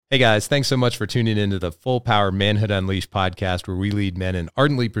Hey guys, thanks so much for tuning into the Full Power Manhood Unleashed podcast, where we lead men in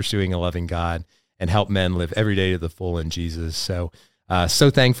ardently pursuing a loving God and help men live every day to the full in Jesus. So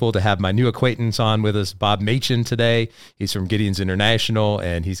thankful to have my new acquaintance on with us, Bob Machen, today. He's from Gideon's International,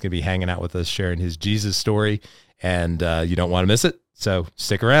 and he's going to be hanging out with us, sharing his Jesus story, and you don't want to miss it. So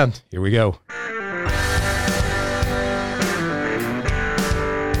stick around. Here we go.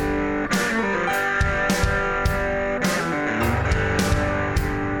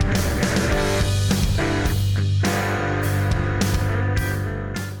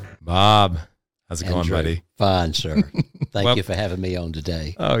 Bob, how's it going, buddy? Fine, sir. Thank you for having me on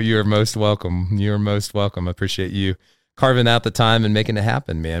today. Oh, you're most welcome. You're most welcome. I appreciate you carving out the time and making it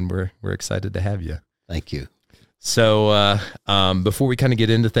happen, man. We're excited to have you. Thank you. So before we kind of get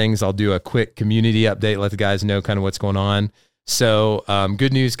into things, I'll do a quick community update, let the guys know kind of what's going on. So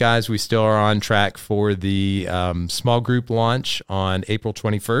good news, guys. We still are on track for the small group launch on April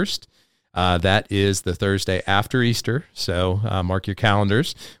 21st. That is the Thursday after Easter, so mark your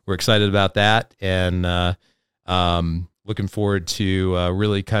calendars. We're excited about that, and looking forward to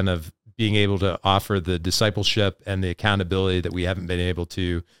really kind of being able to offer the discipleship and the accountability that we haven't been able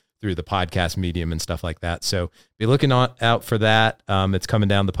to through the podcast medium and stuff like that. So be looking out for that. It's coming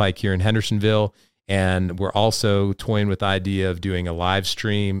down the pike here in Hendersonville, and we're also toying with the idea of doing a live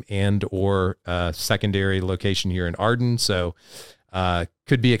stream and or a secondary location here in Arden. So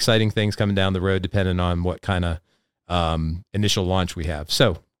could be exciting things coming down the road, depending on what kind of initial launch we have.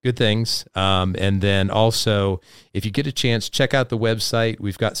 So good things. And then also, if you get a chance, check out the website.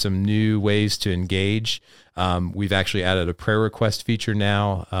 We've got some new ways to engage. We've actually added a prayer request feature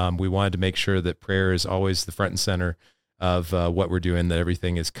now. We wanted to make sure that prayer is always the front and center of what we're doing, that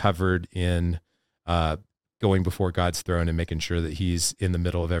everything is covered in going before God's throne and making sure that he's in the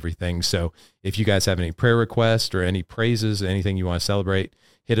middle of everything. So if you guys have any prayer requests or any praises, anything you want to celebrate,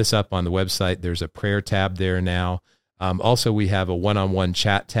 hit us up on the website. There's a prayer tab there now. Also, we have a one-on-one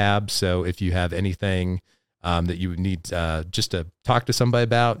chat tab. So if you have anything that you need just to talk to somebody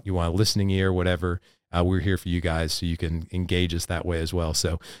about, you want a listening ear, whatever, we're here for you guys, so you can engage us that way as well.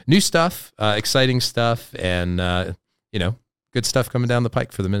 So new stuff, exciting stuff, and good stuff coming down the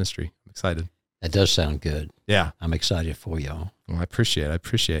pike for the ministry. I'm excited. That does sound good. Yeah. I'm excited for y'all. Well, I appreciate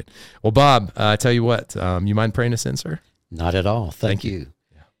it. Well, Bob, I tell you what, you mind praying us in, sir? Not at all. Thank you.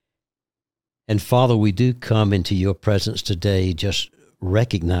 Yeah. And Father, we do come into your presence today just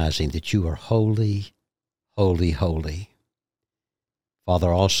recognizing that you are holy, holy, holy. Father,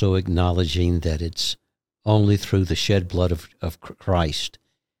 also acknowledging that it's only through the shed blood of Christ,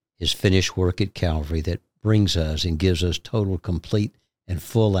 his finished work at Calvary, that brings us and gives us total, complete, and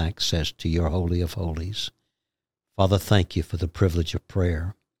full access to your Holy of Holies. Father, thank you for the privilege of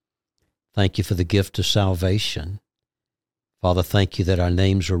prayer. Thank you for the gift of salvation. Father, thank you that our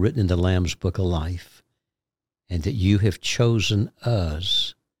names are written in the Lamb's Book of Life, and that you have chosen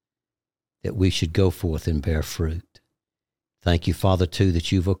us that we should go forth and bear fruit. Thank you, Father, too, that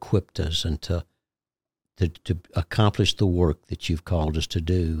you've equipped us and to accomplish the work that you've called us to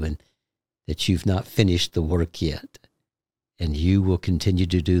do, and that you've not finished the work yet. And you will continue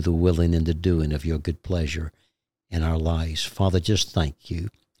to do the willing and the doing of your good pleasure in our lives. Father, just thank you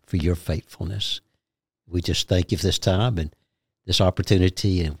for your faithfulness. We just thank you for this time and this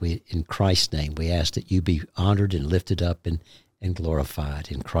opportunity, and we, in Christ's name, we ask that you be honored and lifted up and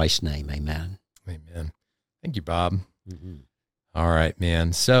glorified. In Christ's name, amen. Amen. Thank you, Bob. Mm-hmm. All right,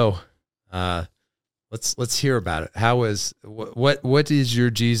 man. So let's hear about it. What is your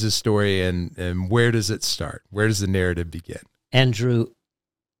Jesus story, and where does it start? Where does the narrative begin? Andrew,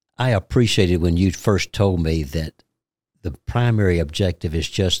 I appreciated when you first told me that the primary objective is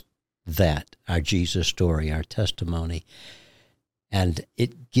just that, our Jesus story, our testimony. And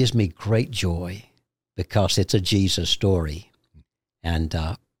it gives me great joy because it's a Jesus story. And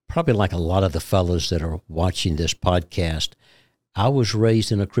probably like a lot of the fellows that are watching this podcast, I was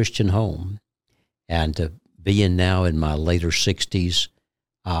raised in a Christian home. And being now in my later 60s,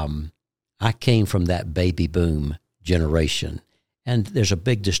 I came from that baby boom generation. And there's a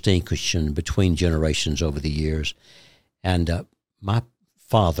big distinction between generations over the years. And my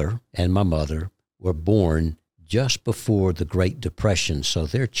father and my mother were born just before the Great Depression, so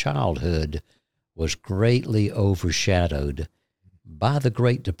their childhood was greatly overshadowed by the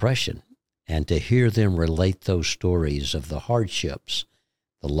Great Depression. And to hear them relate those stories of the hardships,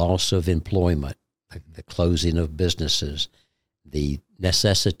 the loss of employment, the closing of businesses, the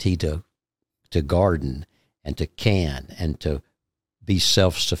necessity to garden and to can and to be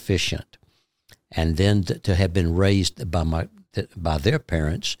self-sufficient, and then to have been raised by their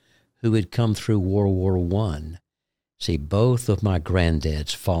parents who had come through World War I. See, both of my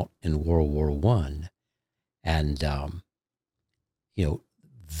granddads fought in World War I, and,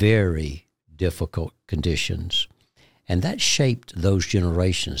 very difficult conditions. And that shaped those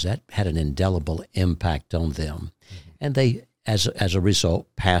generations. That had an indelible impact on them. And they, as a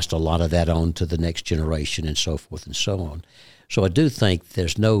result, passed a lot of that on to the next generation and so forth and so on. So I do think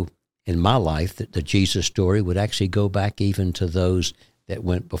there's no, in my life, that the Jesus story would actually go back even to those that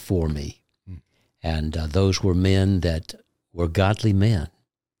went before me. And those were men that were godly men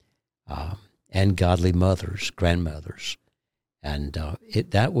and godly mothers, grandmothers. And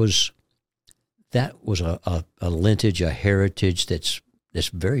that was a lineage, a heritage that's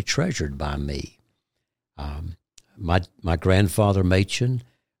very treasured by me. My grandfather Machen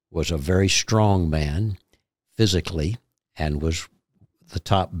was a very strong man physically and was the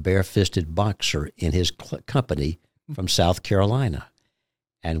top bare-fisted boxer in his company from South Carolina.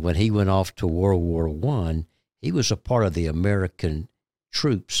 And when he went off to World War I, he was a part of the American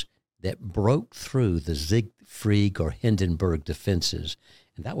troops that broke through the Siegfried or Hindenburg defenses.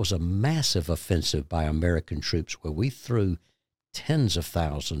 And that was a massive offensive by American troops where we threw tens of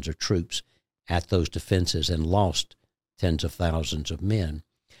thousands of troops at those defenses and lost tens of thousands of men.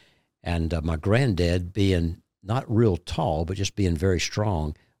 And my granddad, being not real tall, but just being very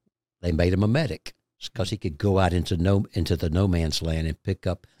strong, they made him a medic because he could go out into the no man's land and pick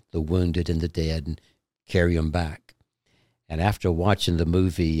up the wounded and the dead and carry them back. And after watching the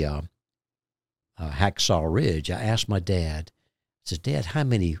movie Hacksaw Ridge, I asked my dad, I said, Dad, how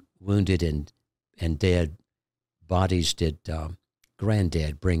many wounded and dead bodies did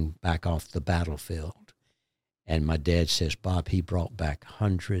Granddad bring back off the battlefield? And my dad says, Bob, he brought back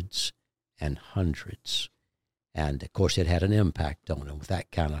hundreds and hundreds. And, of course, it had an impact on him with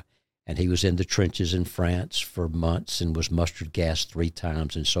that kind of, and he was in the trenches in France for months and was mustard gas 3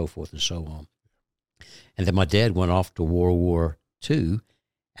 times and so forth and so on. And then my dad went off to World War II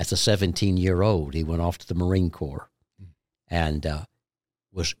as a 17-year-old. He went off to the Marine Corps and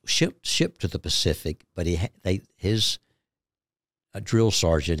was shipped to the Pacific, but his drill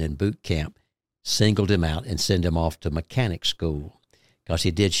sergeant in boot camp singled him out and sent him off to mechanic school because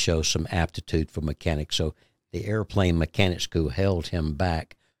he did show some aptitude for mechanics. So the airplane mechanic school held him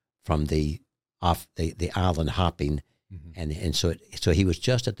back from the island hopping, and so he was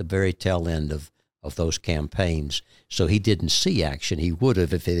just at the very tail end of those campaigns. So he didn't see action. He would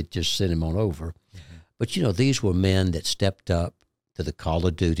have if they had just sent him on over. But these were men that stepped up to the call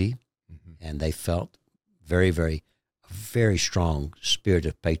of duty, and they felt very, very, very strong spirit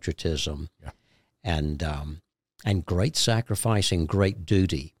of patriotism, and great sacrifice and great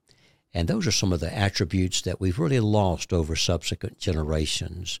duty. And those are some of the attributes that we've really lost over subsequent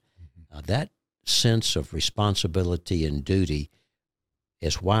generations. That sense of responsibility and duty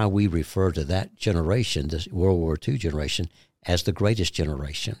is why we refer to that generation, this World War II generation, as the greatest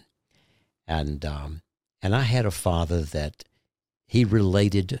generation. And I had a father that he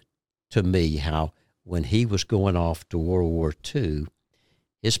related to me how when he was going off to World War II,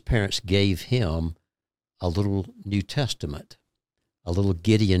 his parents gave him a little New Testament, a little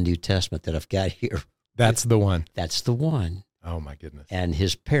Gideon New Testament that I've got here. That's the one. That's the one. Oh, my goodness. And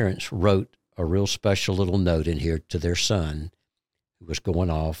his parents wrote a real special little note in here to their son who was going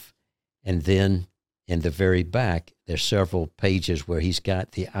off. And then in the very back, there's several pages where he's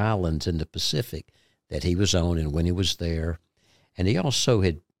got the islands in the Pacific that he was on and when he was there. And he also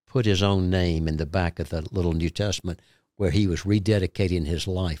had put his own name in the back of the little New Testament where he was rededicating his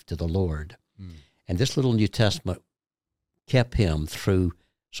life to the Lord. And this little New Testament kept him through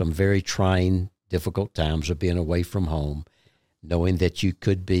some very trying, difficult times of being away from home, knowing that you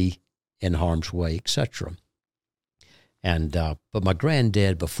could be in harm's way, etc. And but my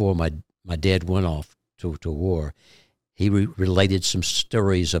granddad, before my dad went off to war, he related some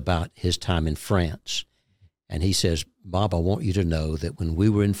stories about his time in France. And he says, Bob, I want you to know that when we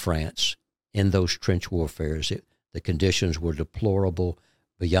were in France, in those trench warfares, the conditions were deplorable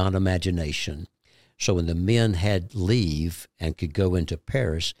beyond imagination. So when the men had leave and could go into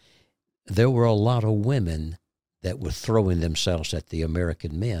Paris, there were a lot of women that were throwing themselves at the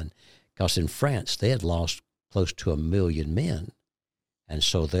American men, because in France they had lost close to 1 million men. And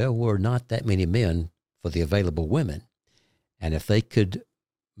so there were not that many men for the available women. And if they could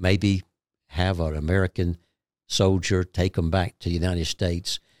maybe have an American soldier take them back to the United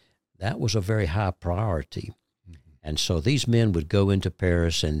States, that was a very high priority. And so these men would go into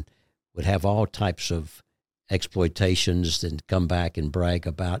Paris and would have all types of exploitations and come back and brag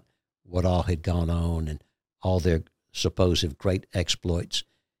about what all had gone on and all their supposed great exploits.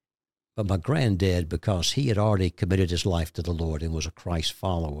 But my granddad, because he had already committed his life to the Lord and was a Christ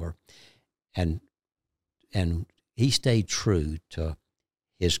follower, and he stayed true to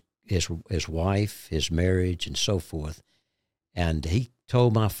his wife, his marriage, and so forth. And he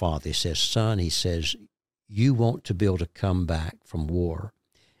told my father, he says, son, he says, you want to be able to come back from war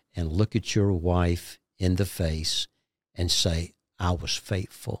and look at your wife in the face and say, I was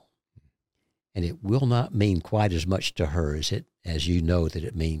faithful. And it will not mean quite as much to her as you know that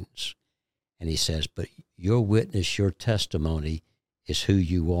it means. And he says, but your witness, your testimony is who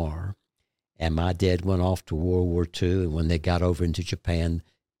you are. And my dad went off to World War II, and when they got over into Japan,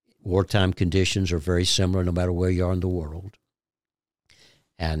 wartime conditions are very similar no matter where you are in the world.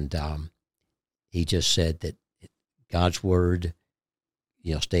 And he just said that God's word,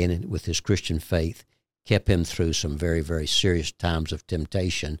 staying with his Christian faith, kept him through some very, very serious times of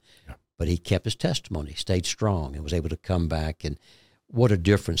temptation. Yeah. But he kept his testimony, stayed strong, and was able to come back. And what a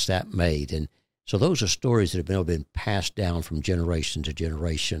difference that made. And so those are stories that have been passed down from generation to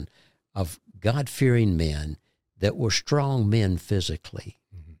generation of God-fearing men that were strong men physically,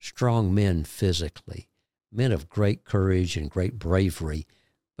 men of great courage and great bravery,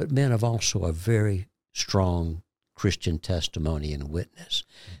 but men of also a very strong Christian testimony and witness.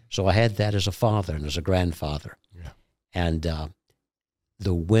 So I had that as a father and as a grandfather. Yeah. And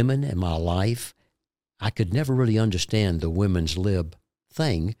the women in my life, I could never really understand the women's lib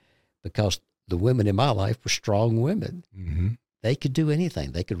thing because the women in my life were strong women. Mm-hmm. They could do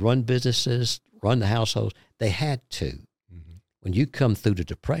anything. They could run businesses, run the households. They had to. Mm-hmm. When you come through the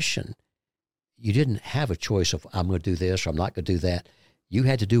Depression, you didn't have a choice of, I'm going to do this or I'm not going to do that. You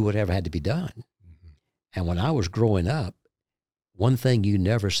had to do whatever had to be done. Mm-hmm. And when I was growing up, one thing you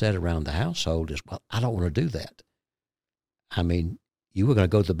never said around the household is, well, I don't want to do that. I mean, you were going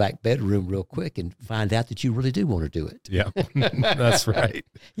to go to the back bedroom real quick and find out that you really do want to do it. Yeah, that's right.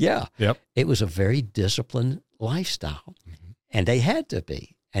 Yeah. Yep. It was a very disciplined lifestyle, and they had to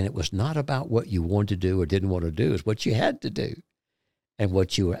be. And it was not about what you wanted to do or didn't want to do. It's what you had to do and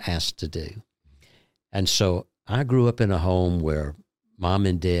what you were asked to do. And so I grew up in a home where mom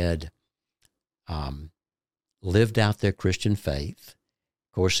and dad lived out their Christian faith.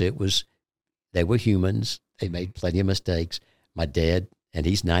 Of course, they were humans. They made plenty of mistakes. My dad, and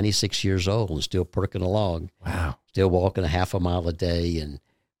he's 96 years old and still perking along. Wow. Still walking a half a mile a day. And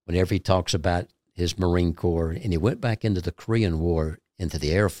whenever he talks about his Marine Corps, and he went back into the Korean War, into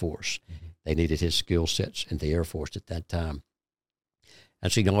the Air Force. Mm-hmm. They needed his skill sets in the Air Force at that time.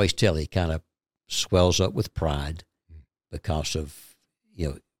 And so you can always tell he kind of swells up with pride because of,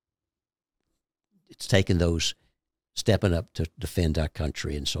 it's taken those stepping up to defend our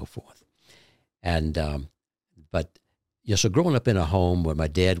country and so forth. And, so growing up in a home where my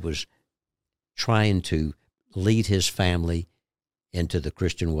dad was trying to lead his family into the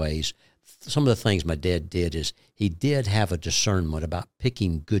Christian ways, some of the things my dad did is he did have a discernment about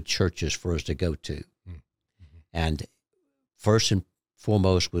picking good churches for us to go to. Mm-hmm. And first and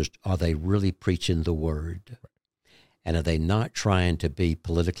foremost was, are they really preaching the word? Right. And are they not trying to be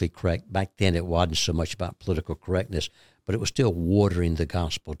politically correct? Back then it wasn't so much about political correctness, but it was still watering the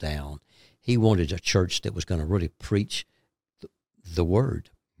gospel down. He wanted a church that was going to really preach the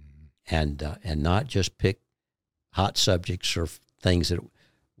word, and not just pick hot subjects or things that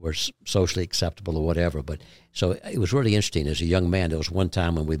were socially acceptable or whatever. But so it was really interesting. As a young man, there was one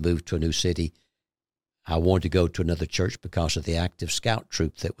time when we moved to a new city, I wanted to go to another church because of the active scout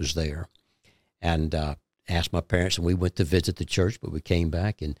troop that was there, and asked my parents, and we went to visit the church, but we came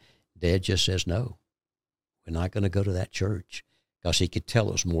back, and Dad just says, no, we're not going to go to that church, because he could tell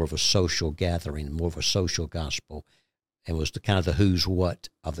it was more of a social gathering, more of a social gospel, and was the kind of the who's what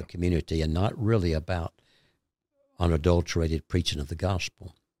of the community, and not really about unadulterated preaching of the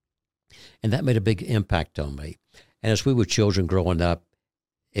gospel. And that made a big impact on me. And as we were children growing up,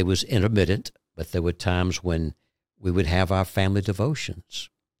 it was intermittent, but there were times when we would have our family devotions,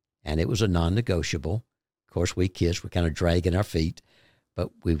 and it was a non-negotiable. Of course, we kids were kind of dragging our feet,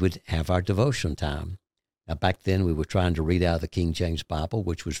 but we would have our devotion time. Now, back then, we were trying to read out of the King James Bible,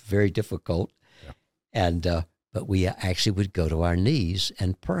 which was very difficult, but we actually would go to our knees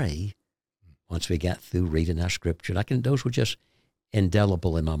and pray once we got through reading our scripture. And those were just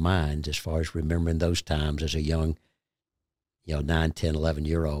indelible in my mind as far as remembering those times as a young, 9, 10,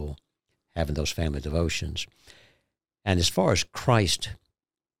 11-year-old, having those family devotions. And as far as Christ,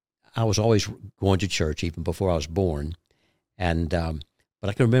 I was always going to church even before I was born. And but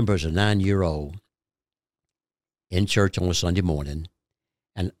I can remember as a 9-year-old in church on a Sunday morning,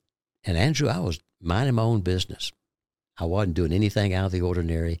 and Andrew, I was minding my own business. I wasn't doing anything out of the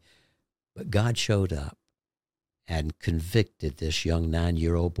ordinary, but God showed up and convicted this young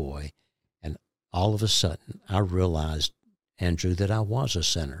 9-year-old boy. And all of a sudden, I realized, Andrew, that I was a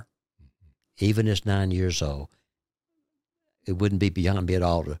sinner. Even as 9 years old, it wouldn't be beyond me at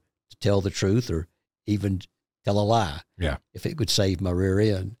all to tell the truth or even tell a lie. Yeah. If it would save my rear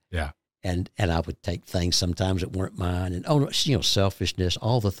end. Yeah. And I would take things sometimes that weren't mine, and selfishness,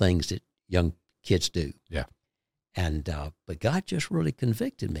 all the things that young kids do. Yeah. And but God just really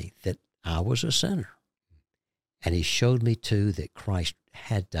convicted me that I was a sinner, and He showed me too that Christ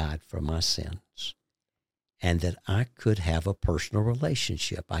had died for my sins, and that I could have a personal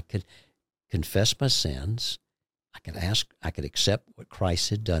relationship. I could confess my sins. I could accept what Christ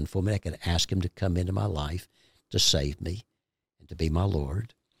had done for me. I could ask Him to come into my life to save me and to be my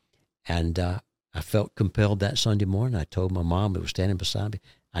Lord. And I felt compelled that Sunday morning. I told my mom, who was standing beside me,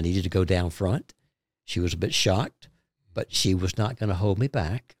 I needed to go down front. She was a bit shocked, but she was not going to hold me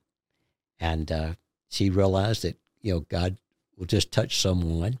back. And she realized that, God will just touch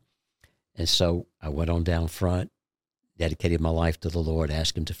someone. And so I went on down front, dedicated my life to the Lord,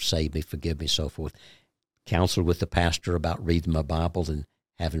 asked Him to save me, forgive me, so forth. Counseled with the pastor about reading my Bible and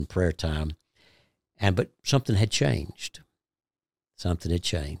having prayer time. But something had changed. Something had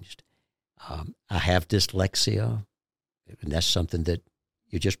changed. I have dyslexia, and that's something that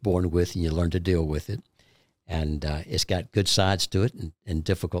you're just born with, and you learn to deal with it. And it's got good sides to it and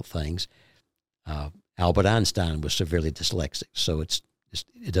difficult things. Albert Einstein was severely dyslexic, so it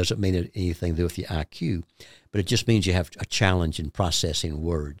doesn't mean anything to do with your IQ, but it just means you have a challenge in processing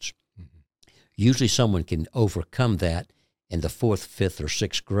words. Mm-hmm. Usually someone can overcome that in the 4th, 5th, or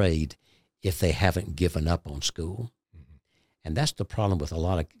 6th grade if they haven't given up on school. Mm-hmm. And that's the problem with a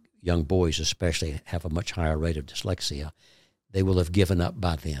lot of young boys, especially, have a much higher rate of dyslexia. They will have given up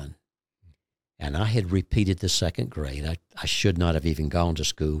by then. And I had repeated the 2nd grade. I should not have even gone to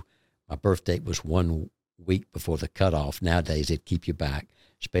school. My birth date was 1 week before the cutoff. Nowadays, they'd keep you back,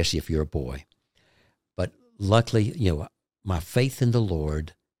 especially if you're a boy. But luckily, my faith in the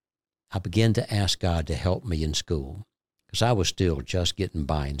Lord, I began to ask God to help me in school because I was still just getting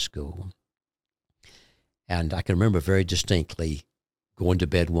by in school. And I can remember very distinctly going to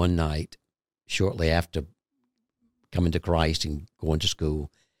bed one night shortly after coming to Christ and going to school,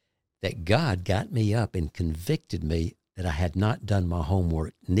 that God got me up and convicted me that I had not done my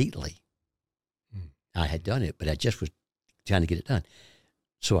homework neatly. I had done it, but I just was trying to get it done.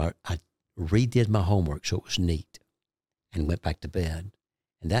 So I redid my homework so it was neat and went back to bed.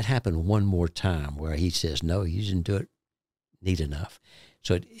 And that happened one more time where He says, no, you didn't do it neat enough.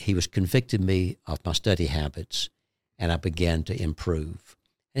 So He was convicting me of my study habits, and I began to improve.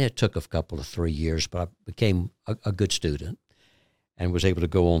 And it took a couple of 3 years, but I became a good student and was able to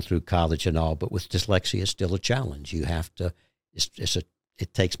go on through college and all. But with dyslexia, it's still a challenge. You have to,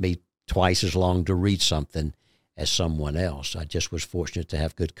 it takes me twice as long to read something as someone else. I just was fortunate to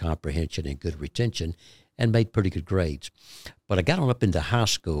have good comprehension and good retention and made pretty good grades. But I got on up into high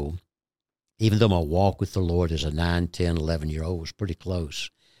school, even though my walk with the Lord as a 9, 10, 11-year-old was pretty close.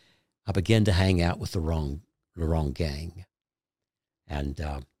 I began to hang out with the wrong gang.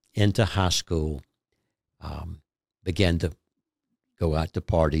 And into high school, began to go out to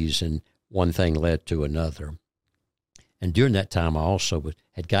parties, and one thing led to another. And during that time, I also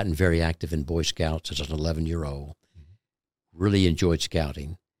had gotten very active in Boy Scouts as an 11-year-old. Mm-hmm. Really enjoyed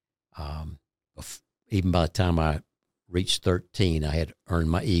scouting. Even by the time I reached 13, I had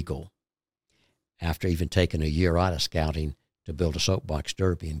earned my Eagle. After even taking a year out of scouting to build a soapbox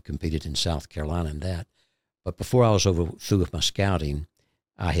derby and competed in South Carolina in that. But before I was through with my scouting,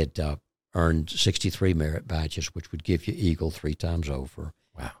 I had earned 63 merit badges, which would give you Eagle 3 times over.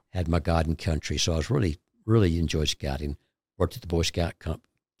 Wow. Had my God and country. So I was really enjoyed scouting. Worked at the Boy Scout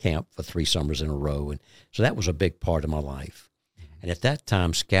camp for 3 summers in a row. And so that was a big part of my life. Mm-hmm. And at that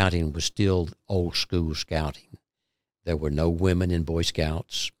time, scouting was still old school scouting. There were no women in Boy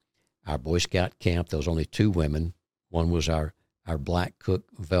Scouts. Our Boy Scout camp, there was only 2 women. One was our black cook,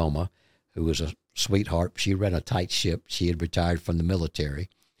 Velma, who was a sweetheart. She ran a tight ship. She had retired from the military,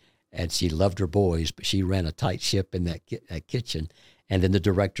 and she loved her boys, but she ran a tight ship in that kitchen. And then the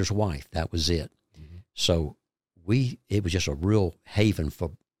director's wife, that was it. Mm-hmm. So it was just a real haven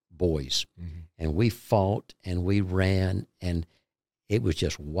for boys. Mm-hmm. And we fought and we ran, and it was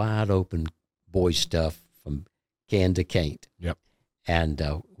just wide open boy stuff from can to can't. Yep. And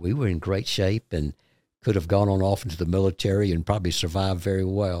we were in great shape and could have gone on off into the military and probably survived very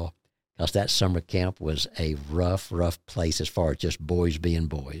well, because that summer camp was a rough place as far as just boys being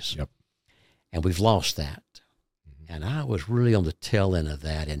boys. Yep. And we've lost that. Mm-hmm. And I was really on the tail end of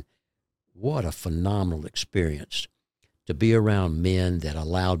that, and what a phenomenal experience to be around men that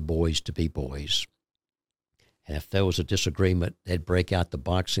allowed boys to be boys. And if there was a disagreement, they'd break out the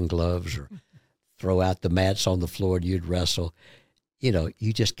boxing gloves or throw out the mats on the floor and you'd wrestle.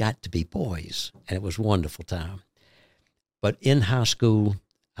 You just got to be boys, and it was a wonderful time. But in high school,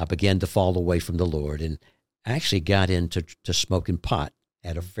 I began to fall away from the Lord and actually got into to smoking pot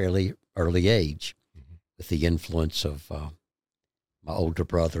at a fairly early age with the influence of my older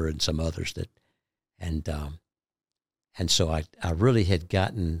brother and some others and so I really had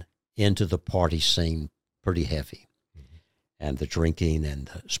gotten into the party scene pretty heavy. And the drinking and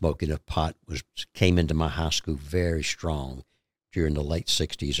the smoking of pot came into my high school very strong during the late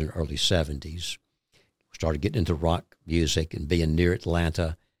 60s and early 70s. Started getting into rock music and being near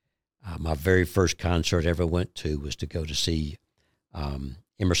Atlanta. My very first concert I ever went to was to go to see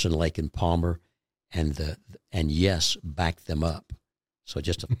Emerson, Lake and Palmer, and Yes, back them up. So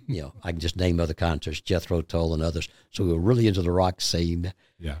just I can just name other concerts, Jethro Tull and others. So we were really into the rock scene.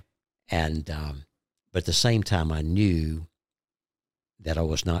 Yeah. And but at the same time, I knew that I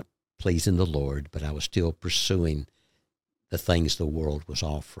was not pleasing the Lord, but I was still pursuing the things the world was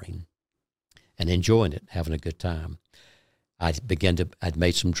offering and enjoying it, having a good time. I'd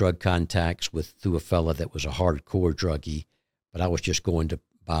made some drug contacts through a fella that was a hardcore druggie, but I was just going to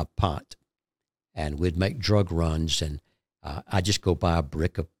buy pot. And we'd make drug runs, and I'd just go buy a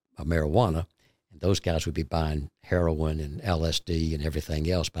brick of marijuana, and those guys would be buying heroin and LSD and everything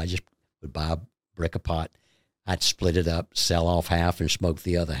else, but I just would buy a brick of pot. I'd split it up, sell off half, and smoke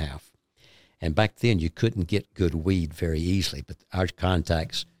the other half. And back then, you couldn't get good weed very easily, but our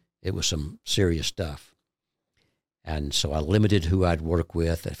contacts, it was some serious stuff. And so I limited who I'd work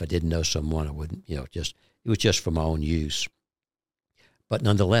with. If I didn't know someone, I wouldn't, it was just for my own use. But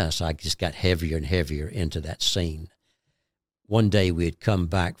nonetheless, I just got heavier and heavier into that scene. One day we had come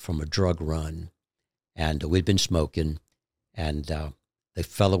back from a drug run, and we'd been smoking, and the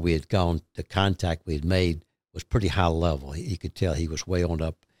fellow we had gone, the contact we had made was pretty high level. You could tell he was way on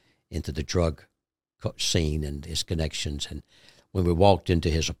up into the drug scene and his connections. And when we walked into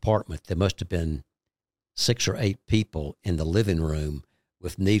his apartment, there must have been 6 or 8 people in the living room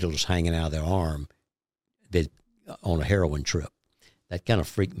with needles hanging out of their arm on a heroin trip. That kind of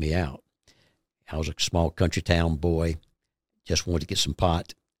freaked me out. I was a small country town boy, just wanted to get some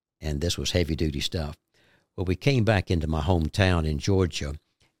pot, and this was heavy-duty stuff. Well, we came back into my hometown in Georgia,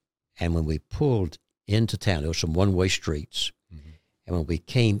 and when we pulled into town, there were some one-way streets, and when we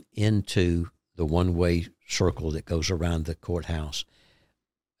came into the one-way circle that goes around the courthouse,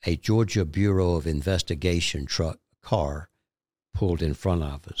 a Georgia Bureau of Investigation car pulled in front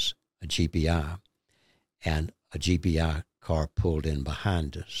of us, a GBI, and a GBI car pulled in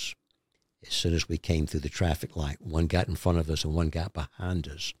behind us. As soon as we came through the traffic light, one got in front of us and one got behind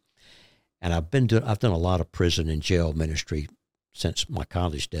us. And I've done a lot of prison and jail ministry since my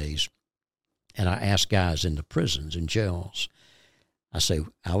college days. And I ask guys in the prisons and jails, I say,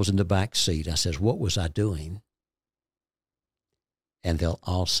 I was in the back seat. I says, what was I doing? And they'll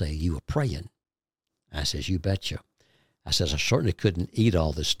all say, you were praying. I says, you betcha. I says, I certainly couldn't eat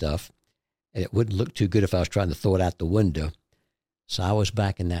all this stuff, and it wouldn't look too good if I was trying to throw it out the window. So I was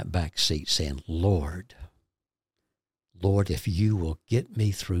back in that back seat saying, Lord, if you will get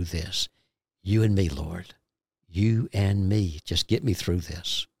me through this, you and me, Lord, you and me, just get me through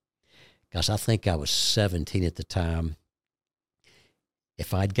this. Because I think I was 17 at the time.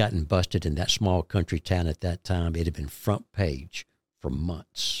 If I'd gotten busted in that small country town at that time, it had been front page for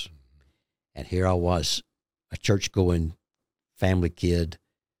months. And here I was, a church-going family kid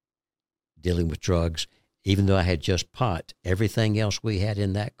dealing with drugs. Even though I had just pot, everything else we had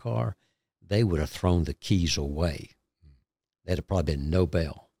in that car, they would have thrown the keys away. There'd have probably been no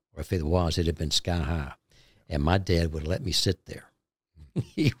bell. Or if it was, it'd have been sky high. And my dad would have let me sit there.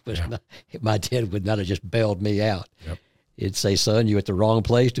 My dad would not have just bailed me out. Yep. He'd say, son, you're at the wrong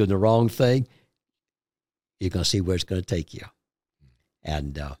place doing the wrong thing. You're going to see where it's going to take you.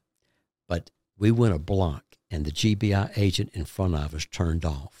 And but we went a block, and the GBI agent in front of us turned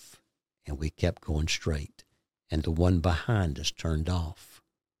off, and we kept going straight. And the one behind us turned off.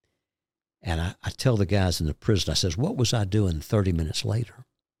 And I tell the guys in the prison, I says, what was I doing 30 minutes later?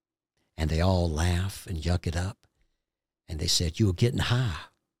 And they all laugh and yuck it up. And they said, you were getting high.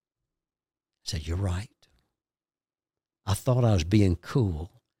 I said, you're right. I thought I was being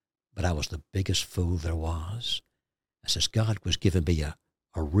cool, but I was the biggest fool there was. I says, God was giving me a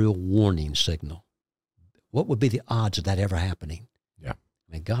real warning signal. What would be the odds of that ever happening? Yeah.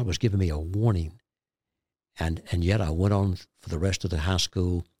 I mean, God was giving me a warning. And yet I went on for the rest of the high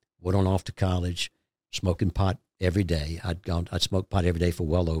school, went on off to college, smoking pot every day. I'd smoked pot every day for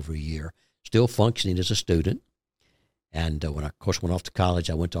well over a year, still functioning as a student. And when I, of course, went off to college,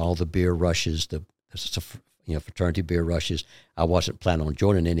 I went to all the beer rushes, fraternity beer rushes. I wasn't planning on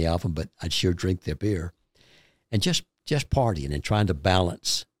joining any of them, but I'd sure drink their beer. And just partying and trying to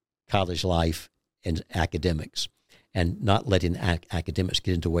balance college life and academics. and not letting academics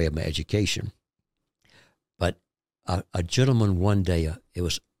get in the way of my education. But a gentleman one day, it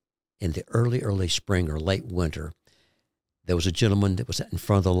was in the early spring or late winter, there was a gentleman that was in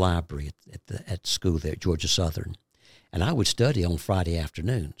front of the library at school there at Georgia Southern. And I would study on Friday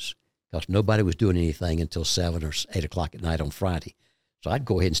afternoons because nobody was doing anything until 7 or 8 o'clock at night on Friday. So I'd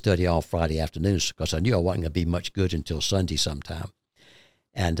go ahead and study all Friday afternoons because I knew I wasn't going to be much good until Sunday sometime.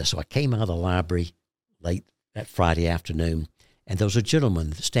 And so I came out of the library late that Friday afternoon, and there was a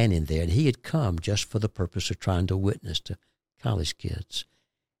gentleman standing there, and he had come just for the purpose of trying to witness to college kids.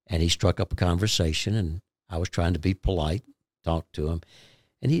 And he struck up a conversation, and I was trying to be polite, talk to him.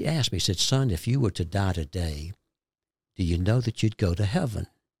 And he asked me, he said, "Son, if you were to die today, do you know that you'd go to heaven?"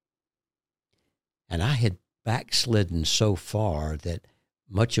 And I had backslidden so far that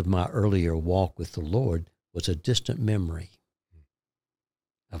much of my earlier walk with the Lord was a distant memory,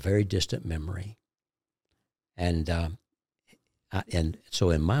 a very distant memory. And so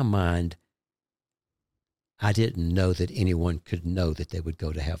in my mind, I didn't know that anyone could know that they would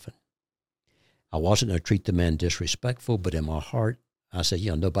go to heaven. I wasn't going to treat the man disrespectful, but in my heart, I said,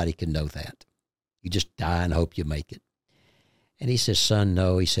 nobody can know that. You just die and hope you make it. And he says, "Son,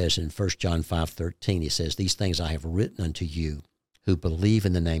 no," he says in 1 John 5:13, he says, "These things I have written unto you who believe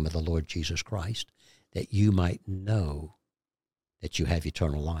in the name of the Lord Jesus Christ, that you might know that you have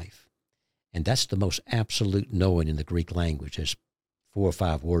eternal life." And that's the most absolute knowing in the Greek language. There's 4 or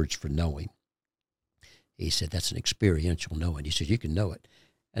 5 words for knowing. He said, that's an experiential knowing. He said, you can know it.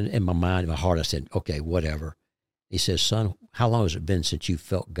 And in my mind, in my heart, I said, okay, whatever. He says, "Son, how long has it been since you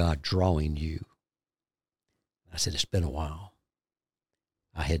felt God drawing you?" I said, "It's been a while."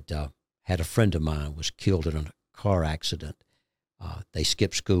 I had a friend of mine was killed in a car accident. They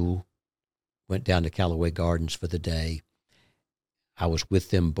skipped school, went down to Callaway Gardens for the day. I was with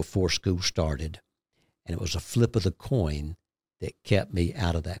them before school started, and it was a flip of the coin that kept me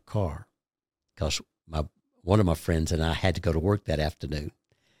out of that car because one of my friends and I had to go to work that afternoon.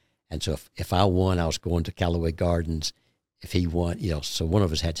 And so if I won, I was going to Callaway Gardens. If he won, so one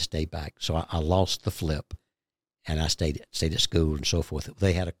of us had to stay back. So I lost the flip, and I stayed at school and so forth.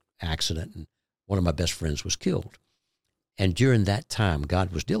 They had an accident, and one of my best friends was killed. And during that time,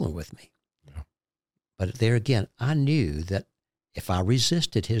 God was dealing with me. Yeah. But there again, I knew that if I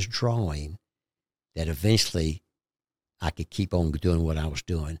resisted his drawing, that eventually I could keep on doing what I was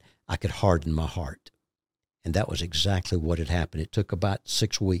doing. I could harden my heart. And that was exactly what had happened. It took about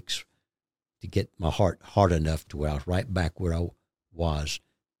 6 weeks to get my heart hard enough to where I was right back where I was,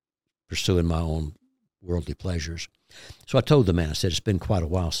 pursuing my own worldly pleasures. So I told the man, I said, "It's been quite a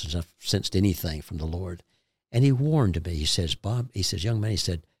while since I've sensed anything from the Lord." And he warned me. He says, "Bob," he says, "young man," he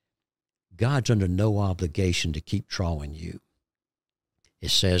said, "God's under no obligation to keep drawing you. It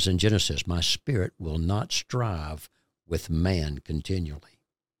says in Genesis, 'My spirit will not strive with man continually.'"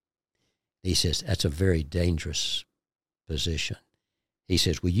 He says, that's a very dangerous position. He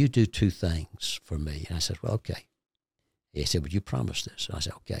says, "Will you do 2 things for me?" And I said, "Well, okay." He said, "Would you promise this?" And I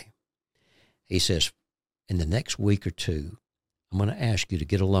said, "Okay." He says, "In the next week or 2, I'm going to ask you to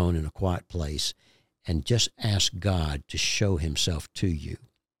get alone in a quiet place and just ask God to show himself to you."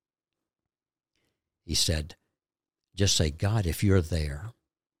 He said, "Just say, 'God, if you're there,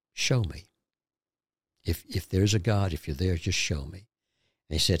 show me. If there's a God, if you're there, just show me.'"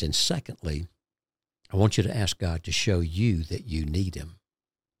 And he said, "And secondly, I want you to ask God to show you that you need him.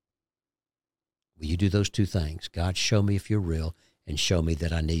 Will you do those 2 things? God, show me if you're real, and show me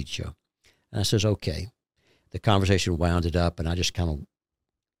that I need you." And I says, "Okay." The conversation wound up, and I just kind of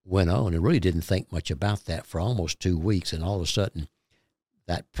went on and really didn't think much about that for almost 2 weeks. And all of a sudden,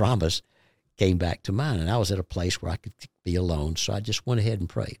 that promise came back to mind, and I was at a place where I could be alone. So I just went ahead and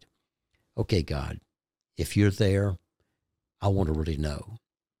prayed. "Okay, God, if you're there, I want to really know.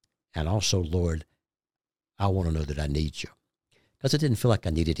 And also, Lord, I want to know that I need you." Because I didn't feel like I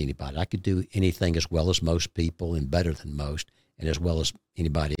needed anybody. I could do anything as well as most people and better than most and as well as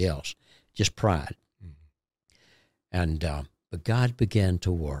anybody else. Just pride. Mm-hmm. And but God began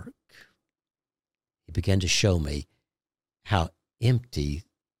to work. He began to show me how empty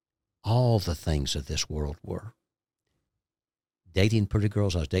all the things of this world were. Dating pretty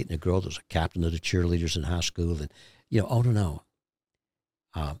girls. I was dating a girl that was a captain of the cheerleaders in high school, and on and on.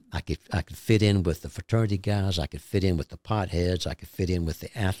 I could fit in with the fraternity guys. I could fit in with the potheads. I could fit in with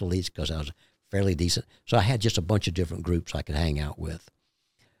the athletes because I was fairly decent. So I had just a bunch of different groups I could hang out with.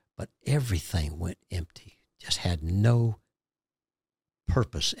 But everything went empty. Just had no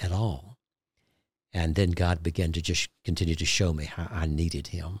purpose at all. And then God began to just continue to show me how I needed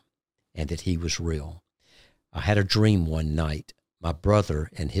him and that he was real. I had a dream one night. My brother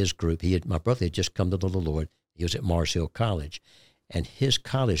and his group, my brother had just come to the Lord. He was at Mars Hill College, and his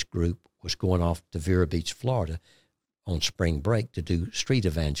college group was going off to Vero Beach, Florida, on spring break to do street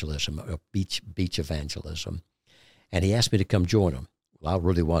evangelism or beach evangelism. And he asked me to come join him. Well, I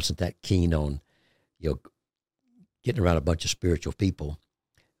really wasn't that keen on, getting around a bunch of spiritual people,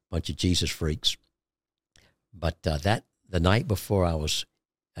 a bunch of Jesus freaks. But the night before I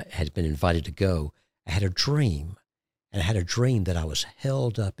had been invited to go, I had a dream. And I had a dream that I was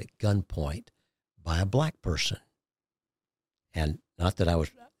held up at gunpoint by a black person. And not that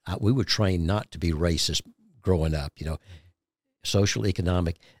we were trained not to be racist growing up, social,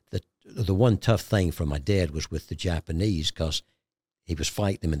 economic. The one tough thing for my dad was with the Japanese, because he was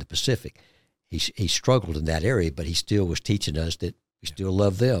fighting them in the Pacific. He struggled in that area, but he still was teaching us that we still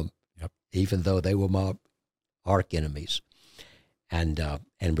love them, even though they were my arch enemies, and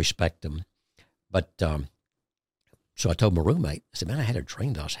respect them. But so I told my roommate, I said, man, I had a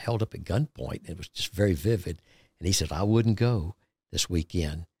dream that I was held up at gunpoint. It was just very vivid. And he said, I wouldn't go this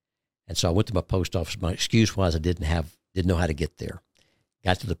weekend. And so I went to my post office. My excuse was I didn't know how to get there.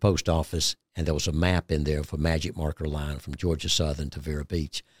 Got to the post office, and there was a map in there for Magic Marker line from Georgia Southern to Vero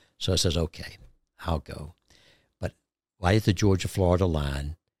Beach. So I says, okay, I'll go. But right at the Georgia-Florida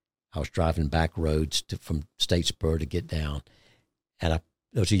line, I was driving back roads from Statesboro to get down, and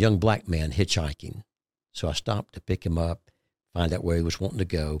there was a young black man hitchhiking. So I stopped to pick him up, find out where he was wanting to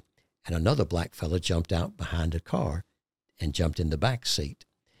go, and another black fella jumped out behind a car and jumped in the back seat.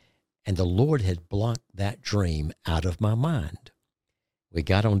 And the Lord had blocked that dream out of my mind. We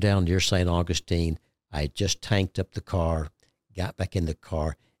got on down near St. Augustine. I had just tanked up the car, got back in the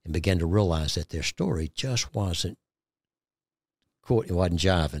car, and began to realize that their story just wasn't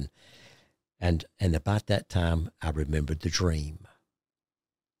jiving. And about that time, I remembered the dream.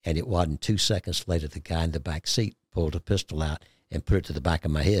 And it wasn't 2 seconds later, the guy in the back seat pulled a pistol out and put it to the back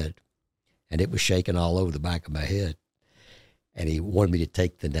of my head. And it was shaking all over the back of my head. And he wanted me to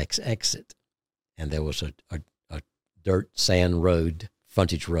take the next exit. And there was a dirt sand road,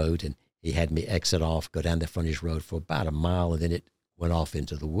 frontage road, and he had me exit off, go down the frontage road for about a mile, and then it went off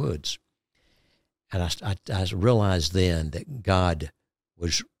into the woods. And I realized then that God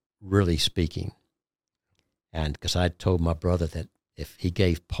was really speaking. And because I told my brother that if he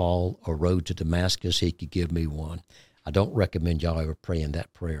gave Paul a road to Damascus, he could give me one. I don't recommend y'all ever praying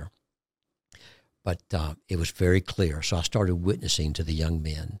that prayer. But it was very clear. So I started witnessing to the young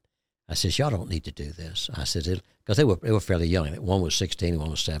men. I said, y'all don't need to do this. I said, because they were fairly young. One was 16 and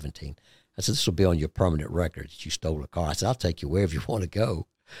one was 17. I said, this will be on your permanent record that you stole a car. I said, I'll take you wherever you want to go.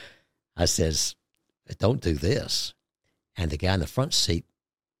 I says, don't do this. And the guy in the front seat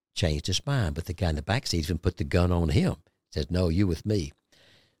changed his mind, but the guy in the back seat even put the gun on him. Said, no, you with me.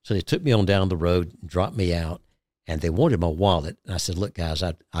 So they took me on down the road, dropped me out, and they wanted my wallet. And I said, look, guys,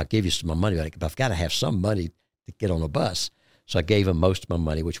 I'll give you some of my money, but I've got to have some money to get on a bus. So I gave them most of my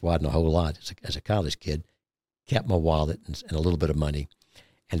money, which wasn't a whole lot as a college kid, kept my wallet and a little bit of money,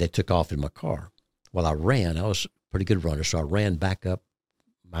 and they took off in my car. Well, I ran. I was a pretty good runner, so I ran back up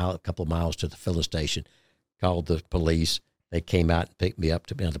a couple of miles to the filling station, called the police. They came out and picked me up,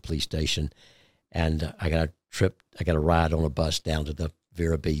 took me to the police station, and I got a ride on a bus down to the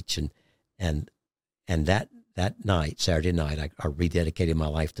Vero Beach, and that night, Saturday night, I rededicated my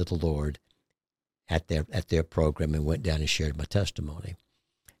life to the Lord at their program and went down and shared my testimony.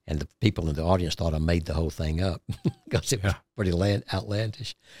 And the people in the audience thought I made the whole thing up because it was pretty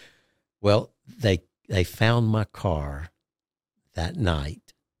outlandish. Well, they found my car that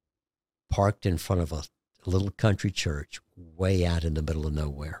night parked in front of a little country church way out in the middle of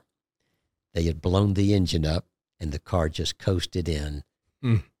nowhere. They had blown the engine up, and the car just coasted in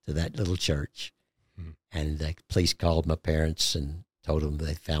to that little church. And the police called my parents and told them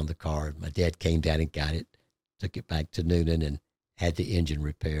they found the car. My dad came down and got it, took it back to Noonan, and had the engine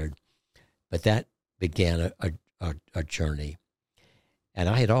repaired. But that began a journey. And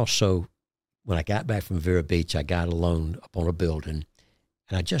I had also, when I got back from Vero Beach, I got alone up on a building,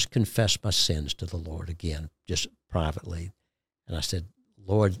 and I just confessed my sins to the Lord again, just privately. And I said,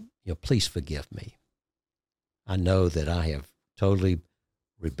 Lord, please forgive me. I know that I have totally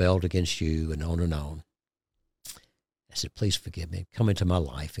rebelled against you and on and on. I said, please forgive me. Come into my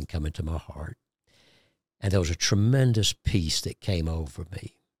life and come into my heart. And there was a tremendous peace that came over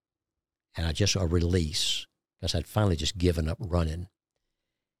me. And a release, because I'd finally just given up running.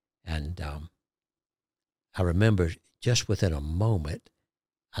 And I remember just within a moment,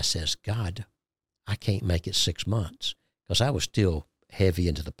 I says, God, I can't make it 6 months, because I was still heavy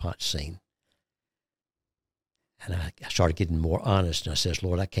into the pot scene. And I started getting more honest, and I says,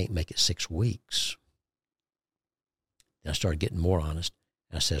 Lord, I can't make it 6 weeks. And I started getting more honest,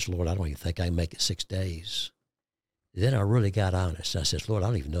 and I says, Lord, I don't even think I can make it 6 days. Then I really got honest. I said, Lord, I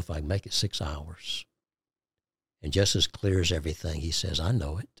don't even know if I can make it 6 hours. And just as clear as everything, he says, I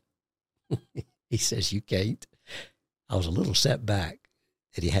know it. He says, you can't. I was a little set back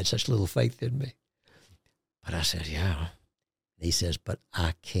that he had such little faith in me. But I said, yeah. And he says, but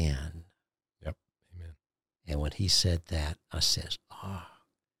I can. Yep. Amen. And when he said that, I says, well,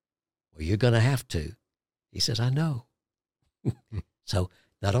 you're going to have to. He says, I know. So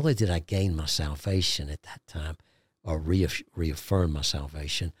not only did I gain my salvation at that time, or reaffirm my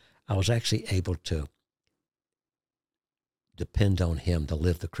salvation, I was actually able to depend on him to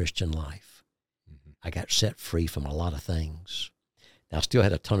live the Christian life. Mm-hmm. I got set free from a lot of things. Now, I still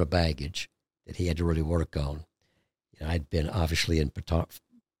had a ton of baggage that he had to really work on. I'd been obviously in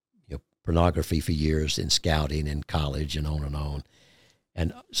pornography for years, in scouting and college and on and on.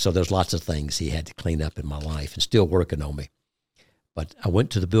 And so there's lots of things he had to clean up in my life and still working on me. But I went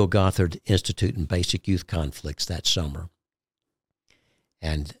to the Bill Gothard Institute in Basic Youth Conflicts that summer.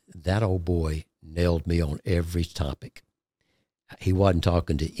 And that old boy nailed me on every topic. He wasn't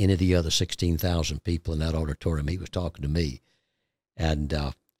talking to any of the other 16,000 people in that auditorium. He was talking to me. And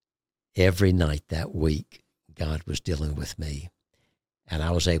every night that week, God was dealing with me. And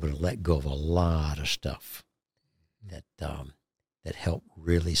I was able to let go of a lot of stuff that helped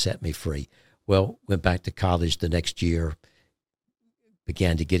really set me free. Well, went back to college the next year,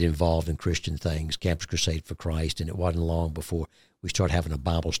 began to get involved in Christian things, Campus Crusade for Christ, and it wasn't long before we started having a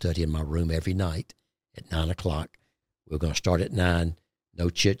Bible study in my room every night at 9 o'clock. We were going to start at 9, no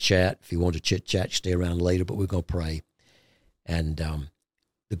chit-chat. If you want to chit-chat, stay around later, but we're going to pray. And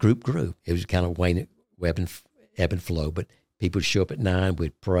the group grew. It was kind of ebb and flow, but people would show up at 9,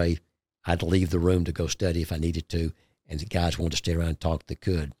 we'd pray. I'd leave the room to go study if I needed to, and the guys wanted to stay around and talk, they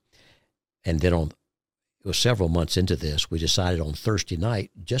could. And then it was several months into this, we decided on Thursday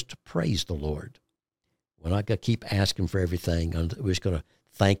night just to praise the Lord. We're not going to keep asking for everything. We're just going to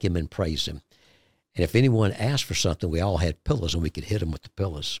thank him and praise him. And if anyone asked for something, we all had pillows and we could hit them with the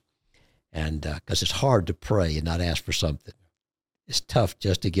pillows. And because it's hard to pray and not ask for something. It's tough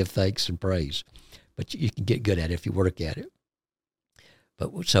just to give thanks and praise. But you can get good at it if you work at it.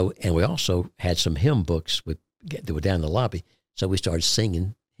 And we also had some hymn books that were down in the lobby. So we started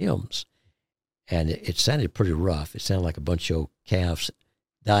singing hymns. And it sounded pretty rough. It sounded like a bunch of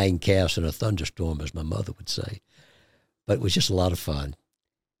dying calves in a thunderstorm, as my mother would say. But it was just a lot of fun.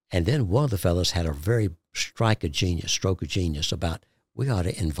 And then one of the fellows had a very stroke of genius about we ought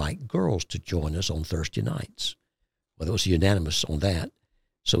to invite girls to join us on Thursday nights. Well, it was unanimous on that.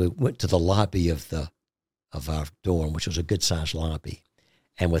 So we went to the lobby of our dorm, which was a good-sized lobby.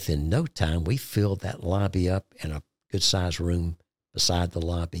 And within no time, we filled that lobby up in a good-sized room beside the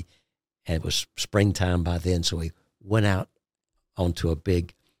lobby. And it was springtime by then, so we went out onto a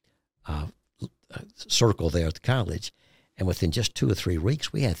big circle there at the college. And within just 2 or 3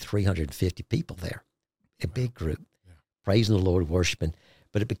 weeks, we had 350 people there, a big group, praising the Lord, worshiping.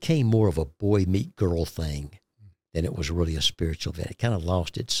 But it became more of a boy meet girl thing than it was really a spiritual event. It kind of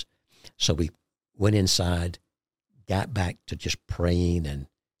lost its. So we went inside, got back to just praying and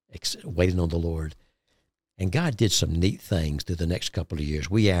waiting on the Lord. And God did some neat things through the next couple of years.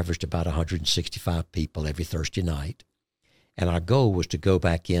 We averaged about 165 people every Thursday night. And our goal was to go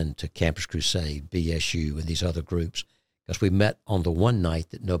back into Campus Crusade, BSU, and these other groups, because we met on the one night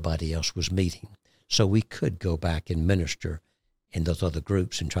that nobody else was meeting. So we could go back and minister in those other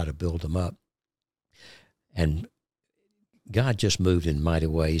groups and try to build them up. And God just moved in mighty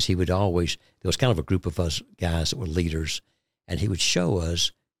ways. He would always, there was kind of a group of us guys that were leaders, and he would show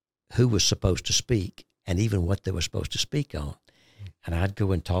us who was supposed to speak and even what they were supposed to speak on. And I'd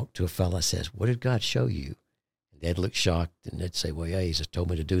go and talk to a fellow that says, what did God show you? And they'd look shocked, and they'd say, well, yeah, he just told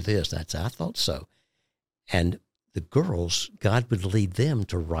me to do this. I'd say, I thought so. And the girls, God would lead them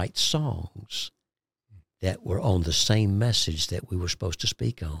to write songs that were on the same message that we were supposed to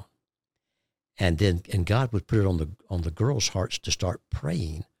speak on. And God would put it on the girls' hearts to start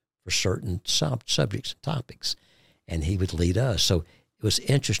praying for certain subjects and topics, and he would lead us. So it was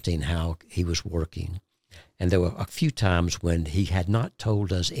interesting how he was working. And there were a few times when he had not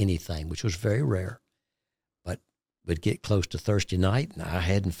told us anything, which was very rare. But we'd get close to Thursday night, and I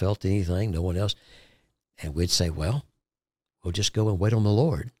hadn't felt anything, no one else. And we'd say, well, we'll just go and wait on the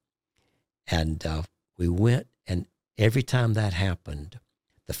Lord. And we went, and every time that happened,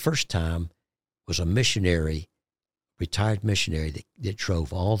 the first time was a missionary, retired missionary that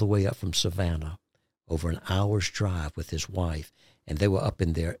drove all the way up from Savannah over an hour's drive with his wife. And they were up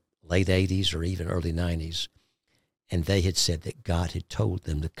in their late 80s or even early 90s. And they had said that God had told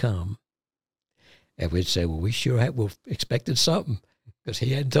them to come. And we'd say, well, we sure we're expecting something because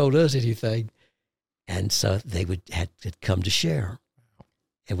he hadn't told us anything. And so they had come to share.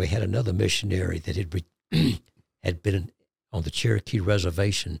 And we had another missionary that had been on the Cherokee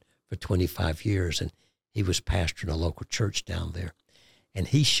Reservation for 25 years, and he was pastoring a local church down there. And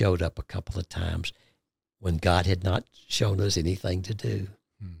he showed up a couple of times when God had not shown us anything to do.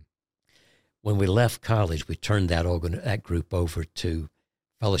 When we left college, we turned that group over to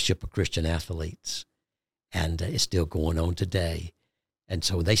Fellowship of Christian Athletes, and it's still going on today. And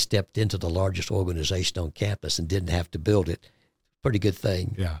so when they stepped into the largest organization on campus and didn't have to build it, pretty good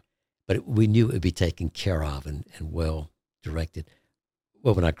thing. Yeah. But we knew it would be taken care of and well directed.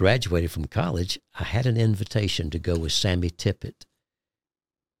 Well, when I graduated from college, I had an invitation to go with Sammy Tippett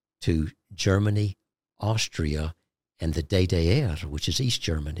to Germany, Austria, and the DDR, which is East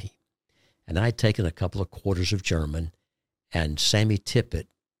Germany. And I had taken a couple of quarters of German, and Sammy Tippett,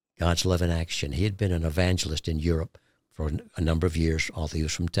 God's Love in Action, he had been an evangelist in Europe for a number of years, although he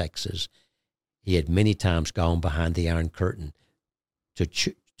was from Texas. He had many times gone behind the Iron Curtain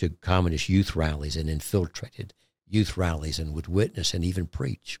to communist youth rallies and infiltrated youth rallies and would witness and even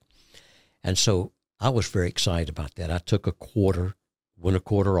preach. And so I was very excited about that. I took went a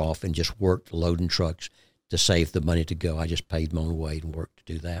quarter off and just worked loading trucks to save the money to go. I just paid my own way and worked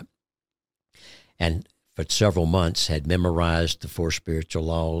to do that. And for several months had memorized the 4 spiritual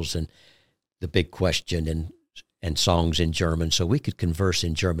laws and the big question and songs in German, so we could converse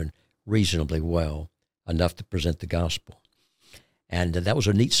in German reasonably well, enough to present the gospel. And that was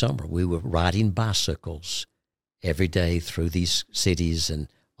a neat summer. We were riding bicycles every day through these cities and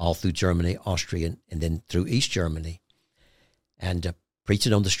all through Germany, Austria, and then through East Germany, and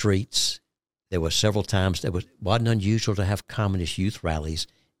preaching on the streets. There were several times it wasn't unusual to have communist youth rallies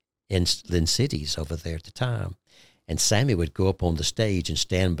in cities over there at the time. And Sammy would go up on the stage and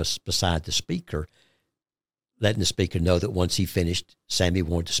stand beside the speaker, letting the speaker know that once he finished, Sammy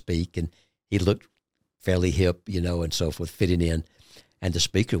wanted to speak, and he looked fairly hip, and so forth, fitting in. And the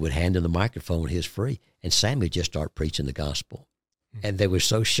speaker would hand him the microphone, he was free, and Sammy would just start preaching the gospel. And they were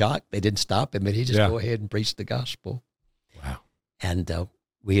so shocked, they didn't stop him, and he'd just go ahead and preach the gospel. Wow. And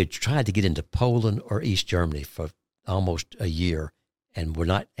we had tried to get into Poland or East Germany for almost a year, and were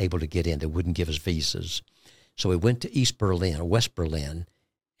not able to get in. They wouldn't give us visas. So we went to East Berlin or West Berlin,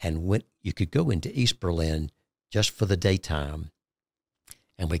 and you could go into East Berlin just for the daytime.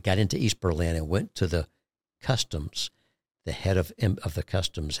 And we got into East Berlin and went to the customs, the head of the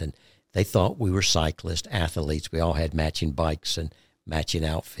customs, and they thought we were cyclists, athletes. We all had matching bikes and matching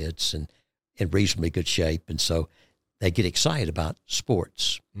outfits and in reasonably good shape. And so they get excited about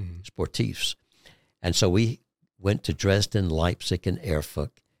sports, sportifs. And so we went to Dresden, Leipzig, and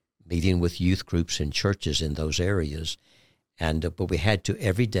Erfurt, meeting with youth groups and churches in those areas. And but we had to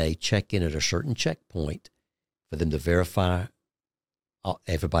every day check in at a certain checkpoint for them to verify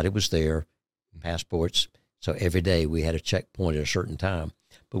everybody was there, passports. So every day we had a checkpoint at a certain time.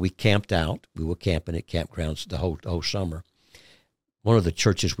 But we camped out. We were camping at campgrounds the whole summer. One of the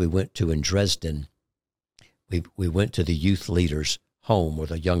churches we went to in Dresden, we went to the youth leader's home, or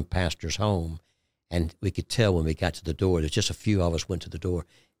the young pastor's home, and we could tell when we got to the door, there's just a few of us went to the door,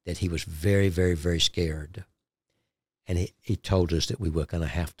 that he was very, very, very scared. And he told us that we were going to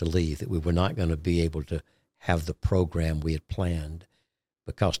have to leave, that we were not going to be able to have the program we had planned,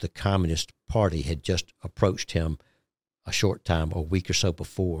 because the Communist Party had just approached him a week or so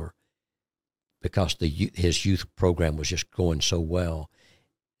before, because his youth program was just going so well,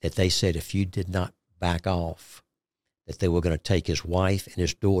 that they said if you did not back off, that they were going to take his wife and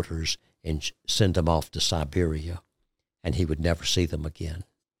his daughters and send them off to Siberia, and he would never see them again.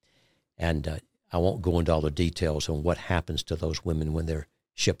 And I won't go into all the details on what happens to those women when they're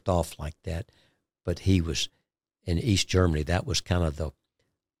shipped off like that, but he was in East Germany. That was kind of there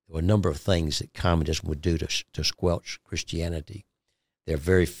were a number of things that communism would do to squelch Christianity. They're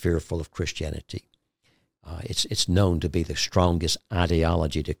very fearful of Christianity. It's known to be the strongest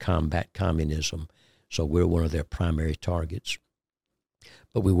ideology to combat communism, so we're one of their primary targets.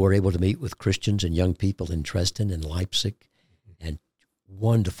 But we were able to meet with Christians and young people in Dresden and Leipzig, and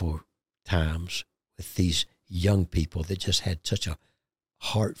wonderful times with these young people that just had such a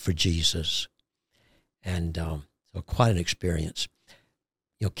heart for Jesus. And so quite an experience.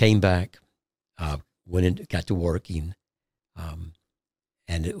 Came back, went in, got to working,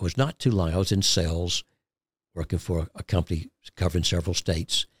 and it was not too long. I was in sales, working for a company covering several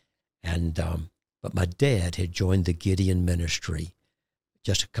states, and but my dad had joined the Gideon ministry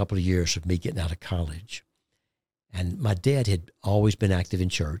just a couple of years of me getting out of college. And my dad had always been active in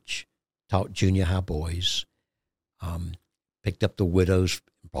church, taught junior high boys, picked up the widows,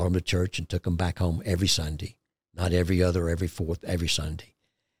 brought them to church, and took them back home every Sunday, not every other, every fourth, every Sunday.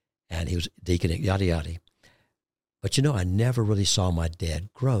 and he was deacon at yada yada. But I never really saw my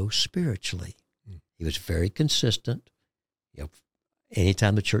dad grow spiritually. He was very consistent.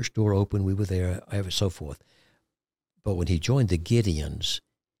 Anytime the church door opened, we were there, so forth. But when he joined the Gideons,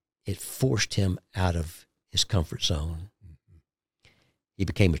 it forced him out of his comfort zone. He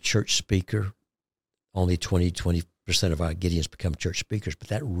became a church speaker. Only 20% of our Gideons become church speakers, but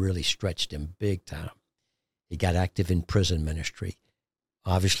that really stretched him big time. He got active in prison ministry,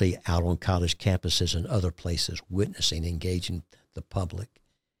 obviously out on college campuses and other places, witnessing, engaging the public.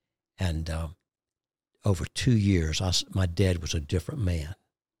 And over 2 years, my dad was a different man.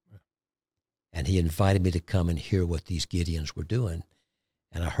 And he invited me to come and hear what these Gideons were doing.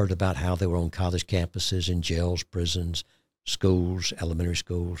 And I heard about how they were on college campuses, in jails, prisons, schools, elementary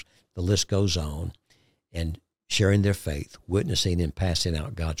schools. The list goes on. And sharing their faith, witnessing and passing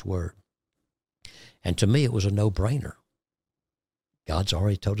out God's word. And to me, it was a no-brainer. God's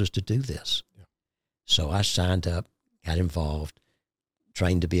already told us to do this. Yeah. So I signed up, got involved,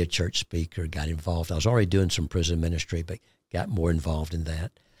 trained to be a church speaker, got involved. I was already doing some prison ministry, but got more involved in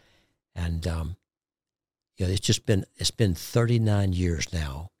that. And it's been 39 years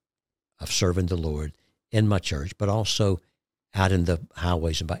now of serving the Lord in my church, but also out in the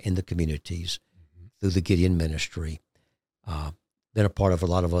highways and in the communities through the Gideon ministry. Been a part of a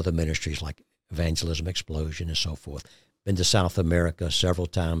lot of other ministries like Evangelism Explosion and so forth. Been to South America several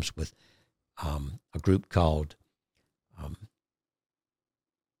times with a group called,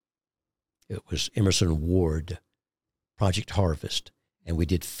 it was Emerson Ward, Project Harvest, and we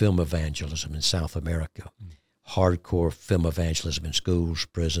did film evangelism in South America. Hardcore film evangelism in schools,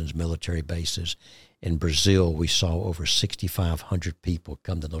 prisons, military bases. In Brazil, we saw over 6,500 people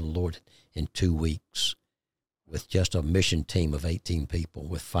come to the Lord in 2 weeks with just a mission team of 18 people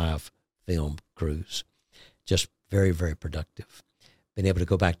with 5 film crews. Just very, very productive. Been able to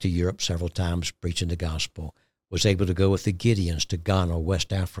go back to Europe several times preaching the gospel. Was able to go with the Gideons to Ghana,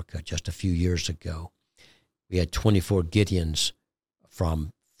 West Africa, just a few years ago. We had 24 Gideons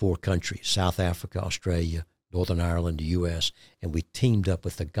from 4 countries, South Africa, Australia, Northern Ireland, the U.S., and we teamed up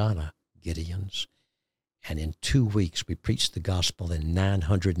with the Ghana Gideons. And in 2 weeks, we preached the gospel in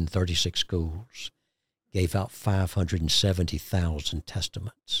 936 schools, gave out 570,000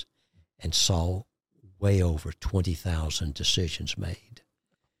 testaments, and saw way over 20,000 decisions made.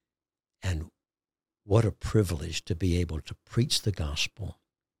 And what a privilege to be able to preach the gospel,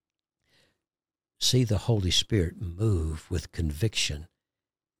 see the Holy Spirit move with conviction.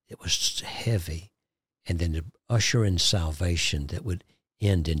 It was heavy. And then to usher in salvation that would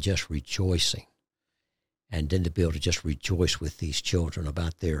end in just rejoicing. And then to be able to just rejoice with these children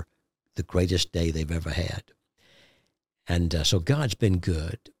about the greatest day they've ever had. And so God's been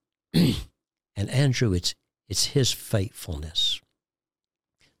good. And Andrew, it's his faithfulness,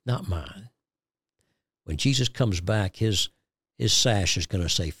 not mine. When Jesus comes back, his sash is going to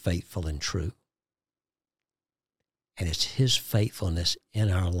say faithful and true. And it's his faithfulness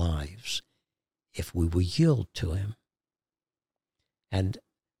in our lives if we will yield to him. And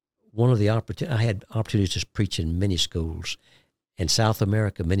one of the I had opportunities to preach in many schools. In South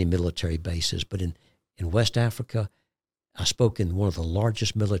America, many military bases. But in West Africa, I spoke in one of the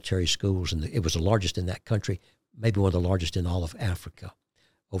largest military schools, and it was the largest in that country, maybe one of the largest in all of Africa.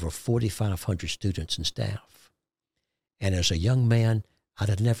 Over 4,500 students and staff. And as a young man, I'd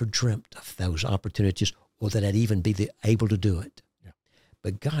have never dreamt of those opportunities or that I'd even be able to do it. Yeah.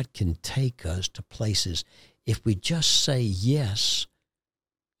 But God can take us to places if we just say yes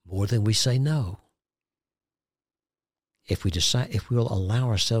more than we say no. If we'll allow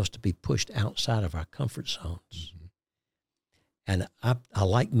ourselves to be pushed outside of our comfort zones. And I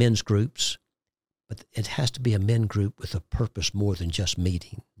like men's groups, but it has to be a men group with a purpose more than just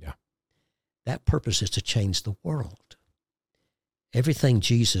meeting. Yeah. That purpose is to change the world. Everything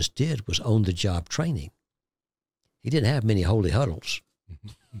Jesus did was on-the-job training. He didn't have many holy huddles.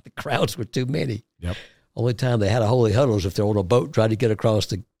 The crowds were too many. Yep. Only time they had a holy huddle is if they're on a boat trying to get across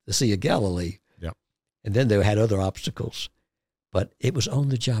the Sea of Galilee. Yep. And then they had other obstacles. But it was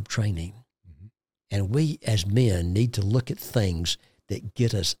on-the-job training. And we as men need to look at things that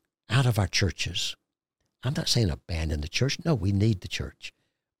get us out of our churches. I'm not saying abandon the church. No, we need the church.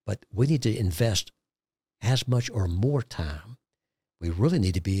 But we need to invest as much or more time. We really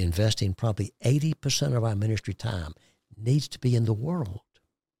need to be investing probably 80% of our ministry time needs to be in the world.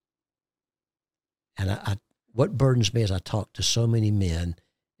 And what burdens me is I talk to so many men,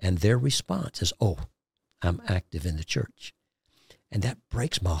 and their response is, oh, I'm active in the church. And that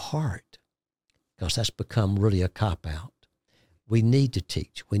breaks my heart because that's become really a cop-out. We need to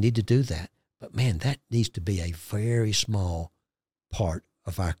teach. We need to do that. But, man, that needs to be a very small part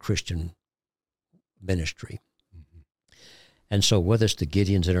of our Christian ministry. And so whether it's the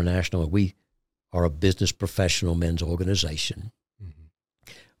Gideons International, we are a business professional men's organization.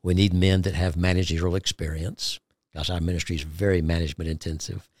 We need men that have managerial experience, because our ministry is very management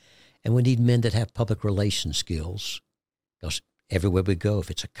intensive. And we need men that have public relations skills, because everywhere we go, if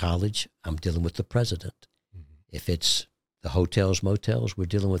it's a college, I'm dealing with the president. If it's the hotels, motels, we're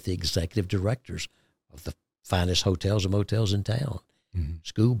dealing with the executive directors of the finest hotels and motels in town.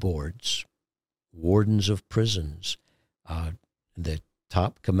 School boards, wardens of prisons, the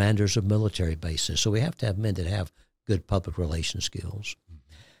top commanders of military bases. So we have to have men that have good public relations skills.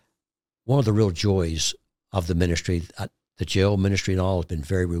 One of the real joys of the ministry, the jail ministry and all, has been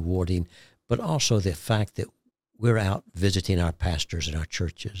very rewarding, but also the fact that we're out visiting our pastors in our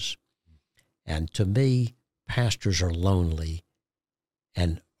churches. And to me, pastors are lonely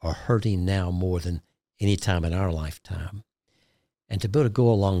and are hurting now more than any time in our lifetime. And to be able to go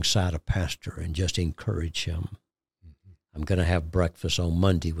alongside a pastor and just encourage him. I'm going to have breakfast on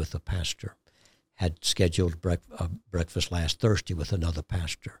Monday with a pastor. Had scheduled breakfast last Thursday with another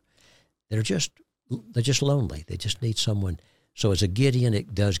pastor. They're just lonely. They just need someone. So as a Gideon,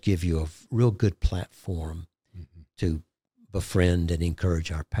 it does give you a real good platform to befriend and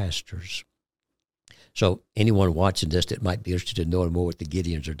encourage our pastors. So anyone watching this that might be interested in knowing more what the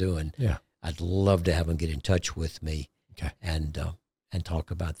Gideons are doing, I'd love to have them get in touch with me and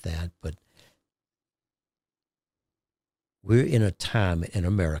talk about that. But we're in a time in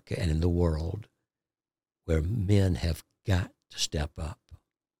America and in the world where men have got to step up.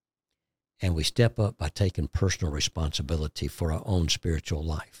 And we step up by taking personal responsibility for our own spiritual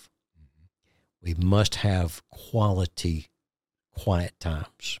life. We must have quality, quiet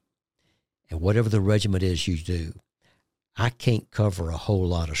times. And whatever the regimen is you do, I can't cover a whole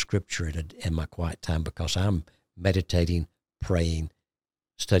lot of scripture in my quiet time because I'm meditating, praying,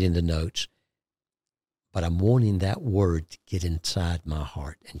 studying the notes. But I'm wanting that word to get inside my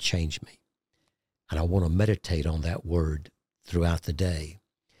heart and change me. And I want to meditate on that word throughout the day.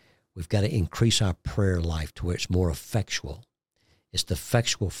 We've got to increase our prayer life to where it's more effectual. It's the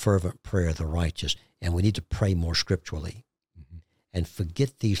effectual, fervent prayer of the righteous, and we need to pray more scripturally. And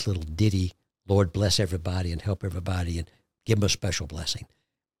forget these little ditty, Lord bless everybody and help everybody and give them a special blessing.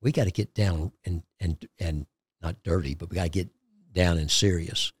 We got to get down and not dirty, but we got to get down and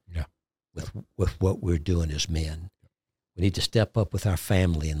serious with what we're doing as men. We need to step up with our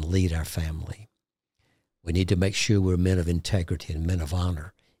family and lead our family. We need to make sure we're men of integrity and men of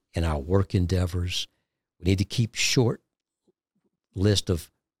honor in our work endeavors. We need to keep short list of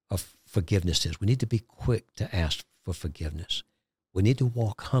forgivenesses. We need to be quick to ask for forgiveness. We need to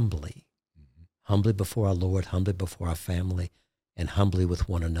walk humbly, humbly before our Lord, humbly before our family, and humbly with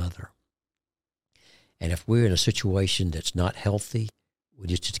one another. And if we're in a situation that's not healthy, we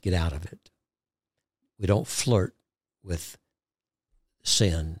just get out of it. We don't flirt with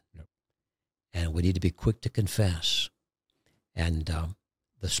sin. And we need to be quick to confess. And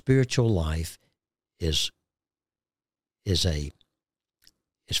the spiritual life is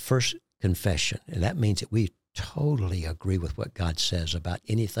first confession, and that means that we totally agree with what God says about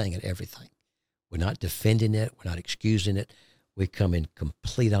anything and everything. We're not defending it. We're not excusing it. We come in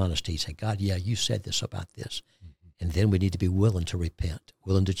complete honesty, say, God, yeah, you said this about this. And then we need to be willing to repent,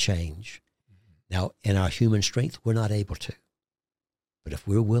 willing to change. Now, in our human strength, we're not able to. But if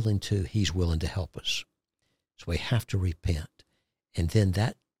we're willing to, he's willing to help us. So we have to repent. And then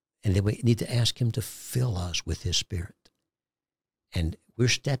we need to ask him to fill us with his Spirit. And we're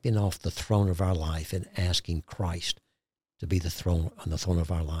stepping off the throne of our life and asking Christ to be on the throne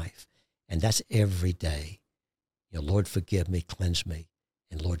of our life. And that's every day. Lord, forgive me, cleanse me,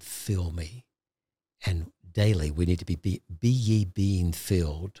 and Lord, fill me. And daily we need to be ye being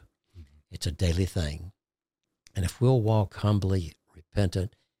filled. It's a daily thing. And if we'll walk humbly,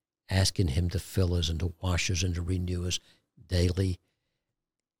 repentant, asking him to fill us and to wash us and to renew us daily,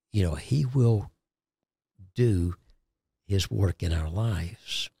 he will do his work in our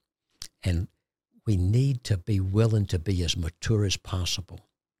lives. And we need to be willing to be as mature as possible.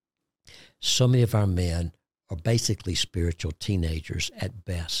 So many of our men are basically spiritual teenagers at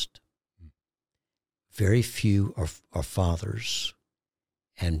best. Very few are fathers,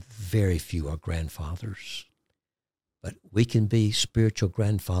 and very few are grandfathers. But we can be spiritual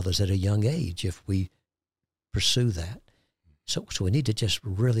grandfathers at a young age if we pursue that. So we need to just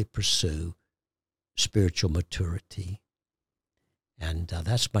really pursue spiritual maturity. And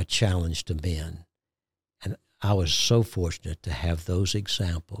that's my challenge to men. And I was so fortunate to have those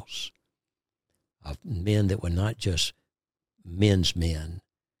examples of men that were not just men's men,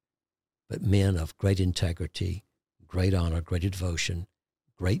 but men of great integrity, great honor, great devotion,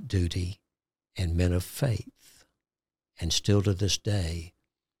 great duty and men of faith, and still to this day,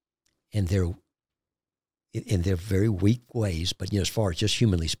 in their very weak ways, but as far as just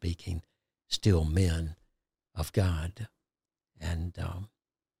humanly speaking, still men of God. And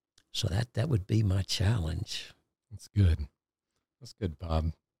so that would be my challenge. That's good. That's good,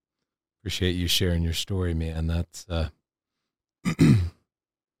 Bob. Appreciate you sharing your story, man. That's it's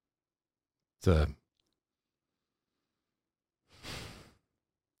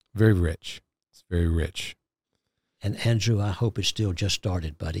very rich. It's very rich. And Andrew, I hope it's still just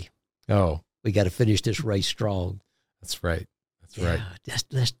started, buddy. Oh, we got to finish this race strong. That's right. That's right.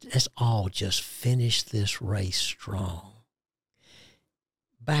 Let's all just finish this race strong.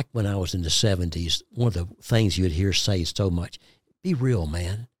 Back when I was in the 70s, one of the things you'd hear say so much, be real,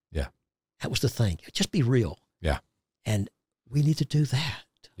 man. Yeah. That was the thing. Just be real. Yeah. And we need to do that.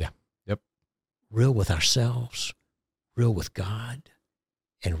 Yeah. Yep. Real with ourselves, real with God,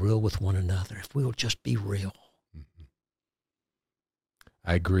 and real with one another. If we will just be real. Mm-hmm.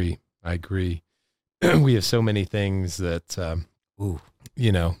 I agree. We have so many things that,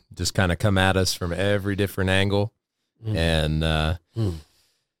 just kind of come at us from every different angle. And I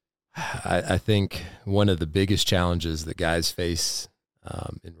think one of the biggest challenges that guys face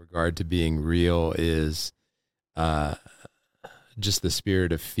in regard to being real is just the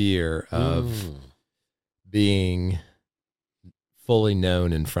spirit of fear of being fully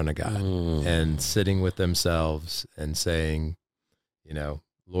known in front of God and sitting with themselves and saying,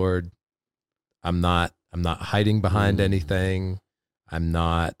 Lord, I'm not hiding behind anything. I'm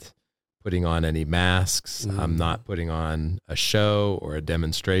not putting on any masks. I'm not putting on a show or a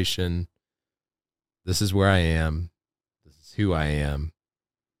demonstration. This is where I am. This is who I am.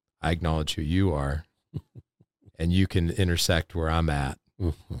 I acknowledge who you are. And you can intersect where I'm at,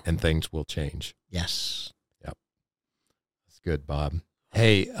 and things will change. Yes. Yep. That's good, Bob.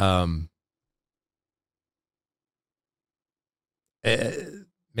 Hey,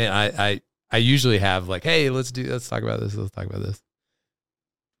 man, I usually have like, hey, let's talk about this. Let's talk about this.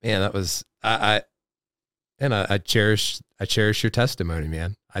 Man, that was, I cherish your testimony,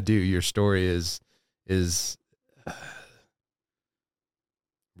 man. I do. Your story is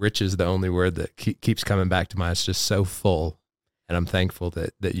rich is the only word that keeps coming back to mind. It's just so full. And I'm thankful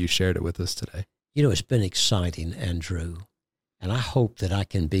that you shared it with us today. It's been exciting, Andrew. And I hope that I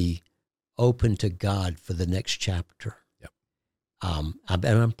can be open to God for the next chapter. Yep.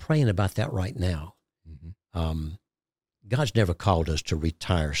 I'm praying about that right now. Mm-hmm. God's never called us to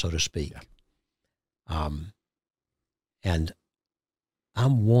retire, so to speak. Yeah. And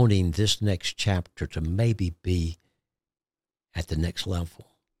I'm wanting this next chapter to maybe be at the next level.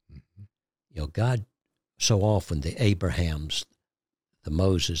 Mm-hmm. God, so often the Abrahams, the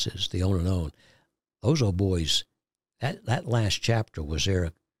Moseses, the on and on, those old boys, that last chapter was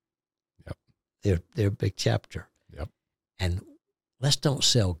their big chapter. Yep. And let's don't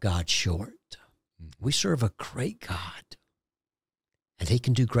sell God short. Mm-hmm. We serve a great God, and he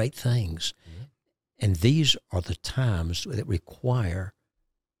can do great things. Mm-hmm. And these are the times that require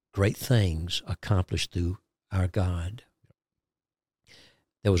great things accomplished through our God.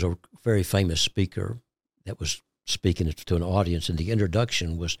 There was a very famous speaker that was speaking to an audience, and the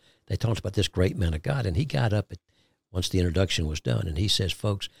introduction was, they talked about this great man of God, and he got up once the introduction was done, and he says,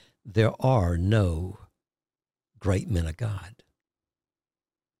 folks, there are no great men of God.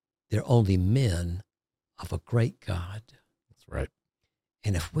 They're only men of a great God. That's right.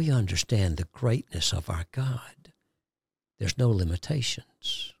 And if we understand the greatness of our God, there's no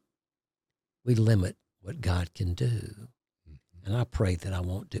limitations. We limit what God can do. Mm-hmm. And I pray that I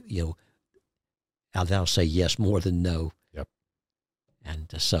won't do, I'll say yes more than no. Yep. And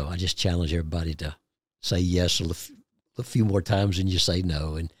so I just challenge everybody to say yes a few more times than you say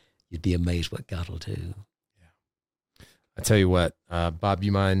no, and you'd be amazed what God will do. Yeah. I tell you what, Bob,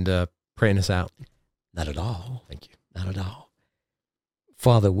 you mind praying us out? Not at all. Thank you. Not at all.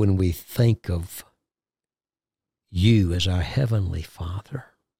 Father, when we think of you as our Heavenly Father,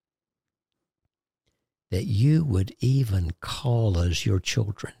 that you would even call us your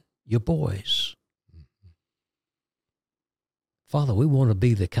children, your boys. Mm-hmm. Father, we want to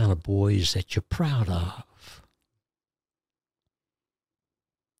be the kind of boys that you're proud of.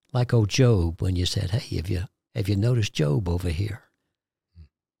 Like old Job, when you said, hey, have you noticed Job over here? Mm-hmm.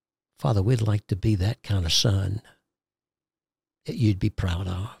 Father, we'd like to be that kind of son that you'd be proud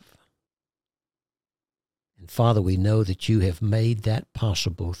of. And Father, we know that you have made that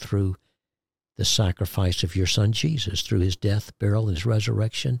possible through the sacrifice of your Son Jesus, through his death, burial, and his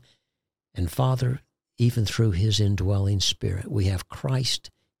resurrection. And Father, even through his indwelling Spirit, we have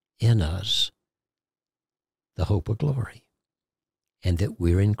Christ in us, the hope of glory. and that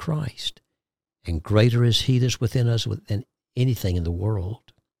we're in Christ. And greater is he that's within us than anything in the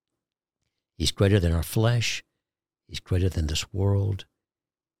world. He's greater than our flesh. He's greater than this world.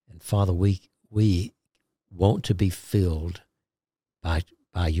 And Father, we want to be filled by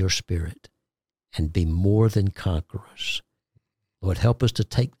your Spirit and be more than conquerors. Lord, help us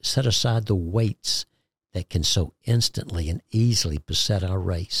to set aside the weights that can so instantly and easily beset our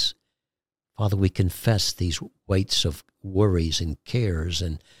race. Father, we confess these weights of worries and cares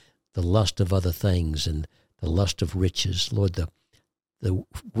and the lust of other things and the lust of riches. Lord, the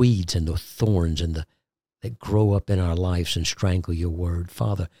weeds and the thorns and that grow up in our lives and strangle your word.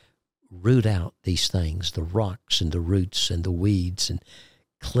 Father, root out these things, the rocks and the roots and the weeds, and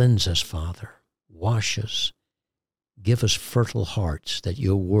cleanse us, Father. Wash us. Give us fertile hearts that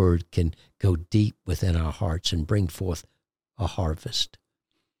your word can go deep within our hearts and bring forth a harvest.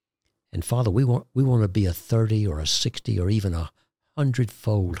 And Father, we want to be a 30 or a 60 or even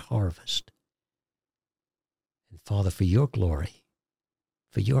 100-fold harvest. And Father, for your glory,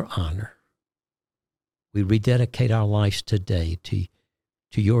 for your honor, we rededicate our lives today to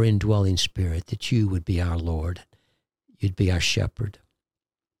your indwelling Spirit, that you would be our Lord, you'd be our shepherd.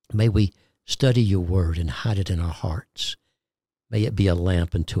 May we study your word and hide it in our hearts. May it be a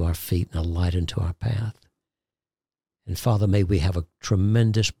lamp unto our feet and a light unto our path. And Father, may we have a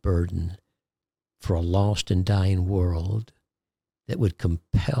tremendous burden for a lost and dying world that would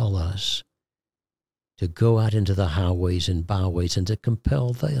compel us to go out into the highways and byways and to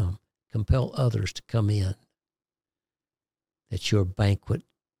compel others to come in, that your banquet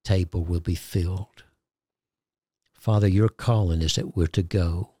table will be filled. Father, your calling is that we're to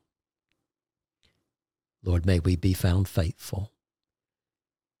go. Lord, may we be found faithful.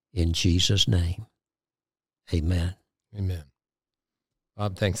 In Jesus' name, amen. Amen.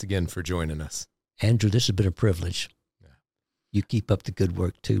 Bob, thanks again for joining us. Andrew, this has been a privilege. Yeah. You keep up the good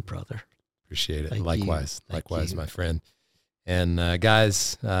work too, brother. Appreciate it. Likewise, my friend. And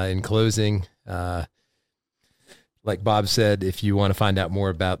guys, in closing, like Bob said, if you want to find out more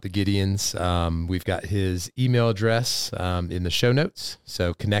about the Gideons, we've got his email address in the show notes.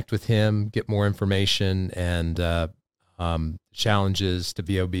 So connect with him, get more information, and challenges to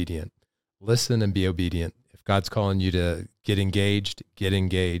be obedient. Listen and be obedient. If God's calling you to get engaged, get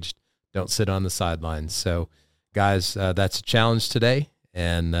engaged. Don't sit on the sidelines. So, guys, that's a challenge today.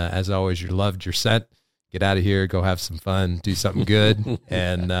 And as always, you're loved, you're sent. Get out of here, go have some fun, do something good,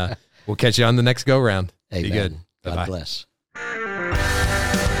 and we'll catch you on the next go-round. Amen. Be good. God Bye-bye. bless.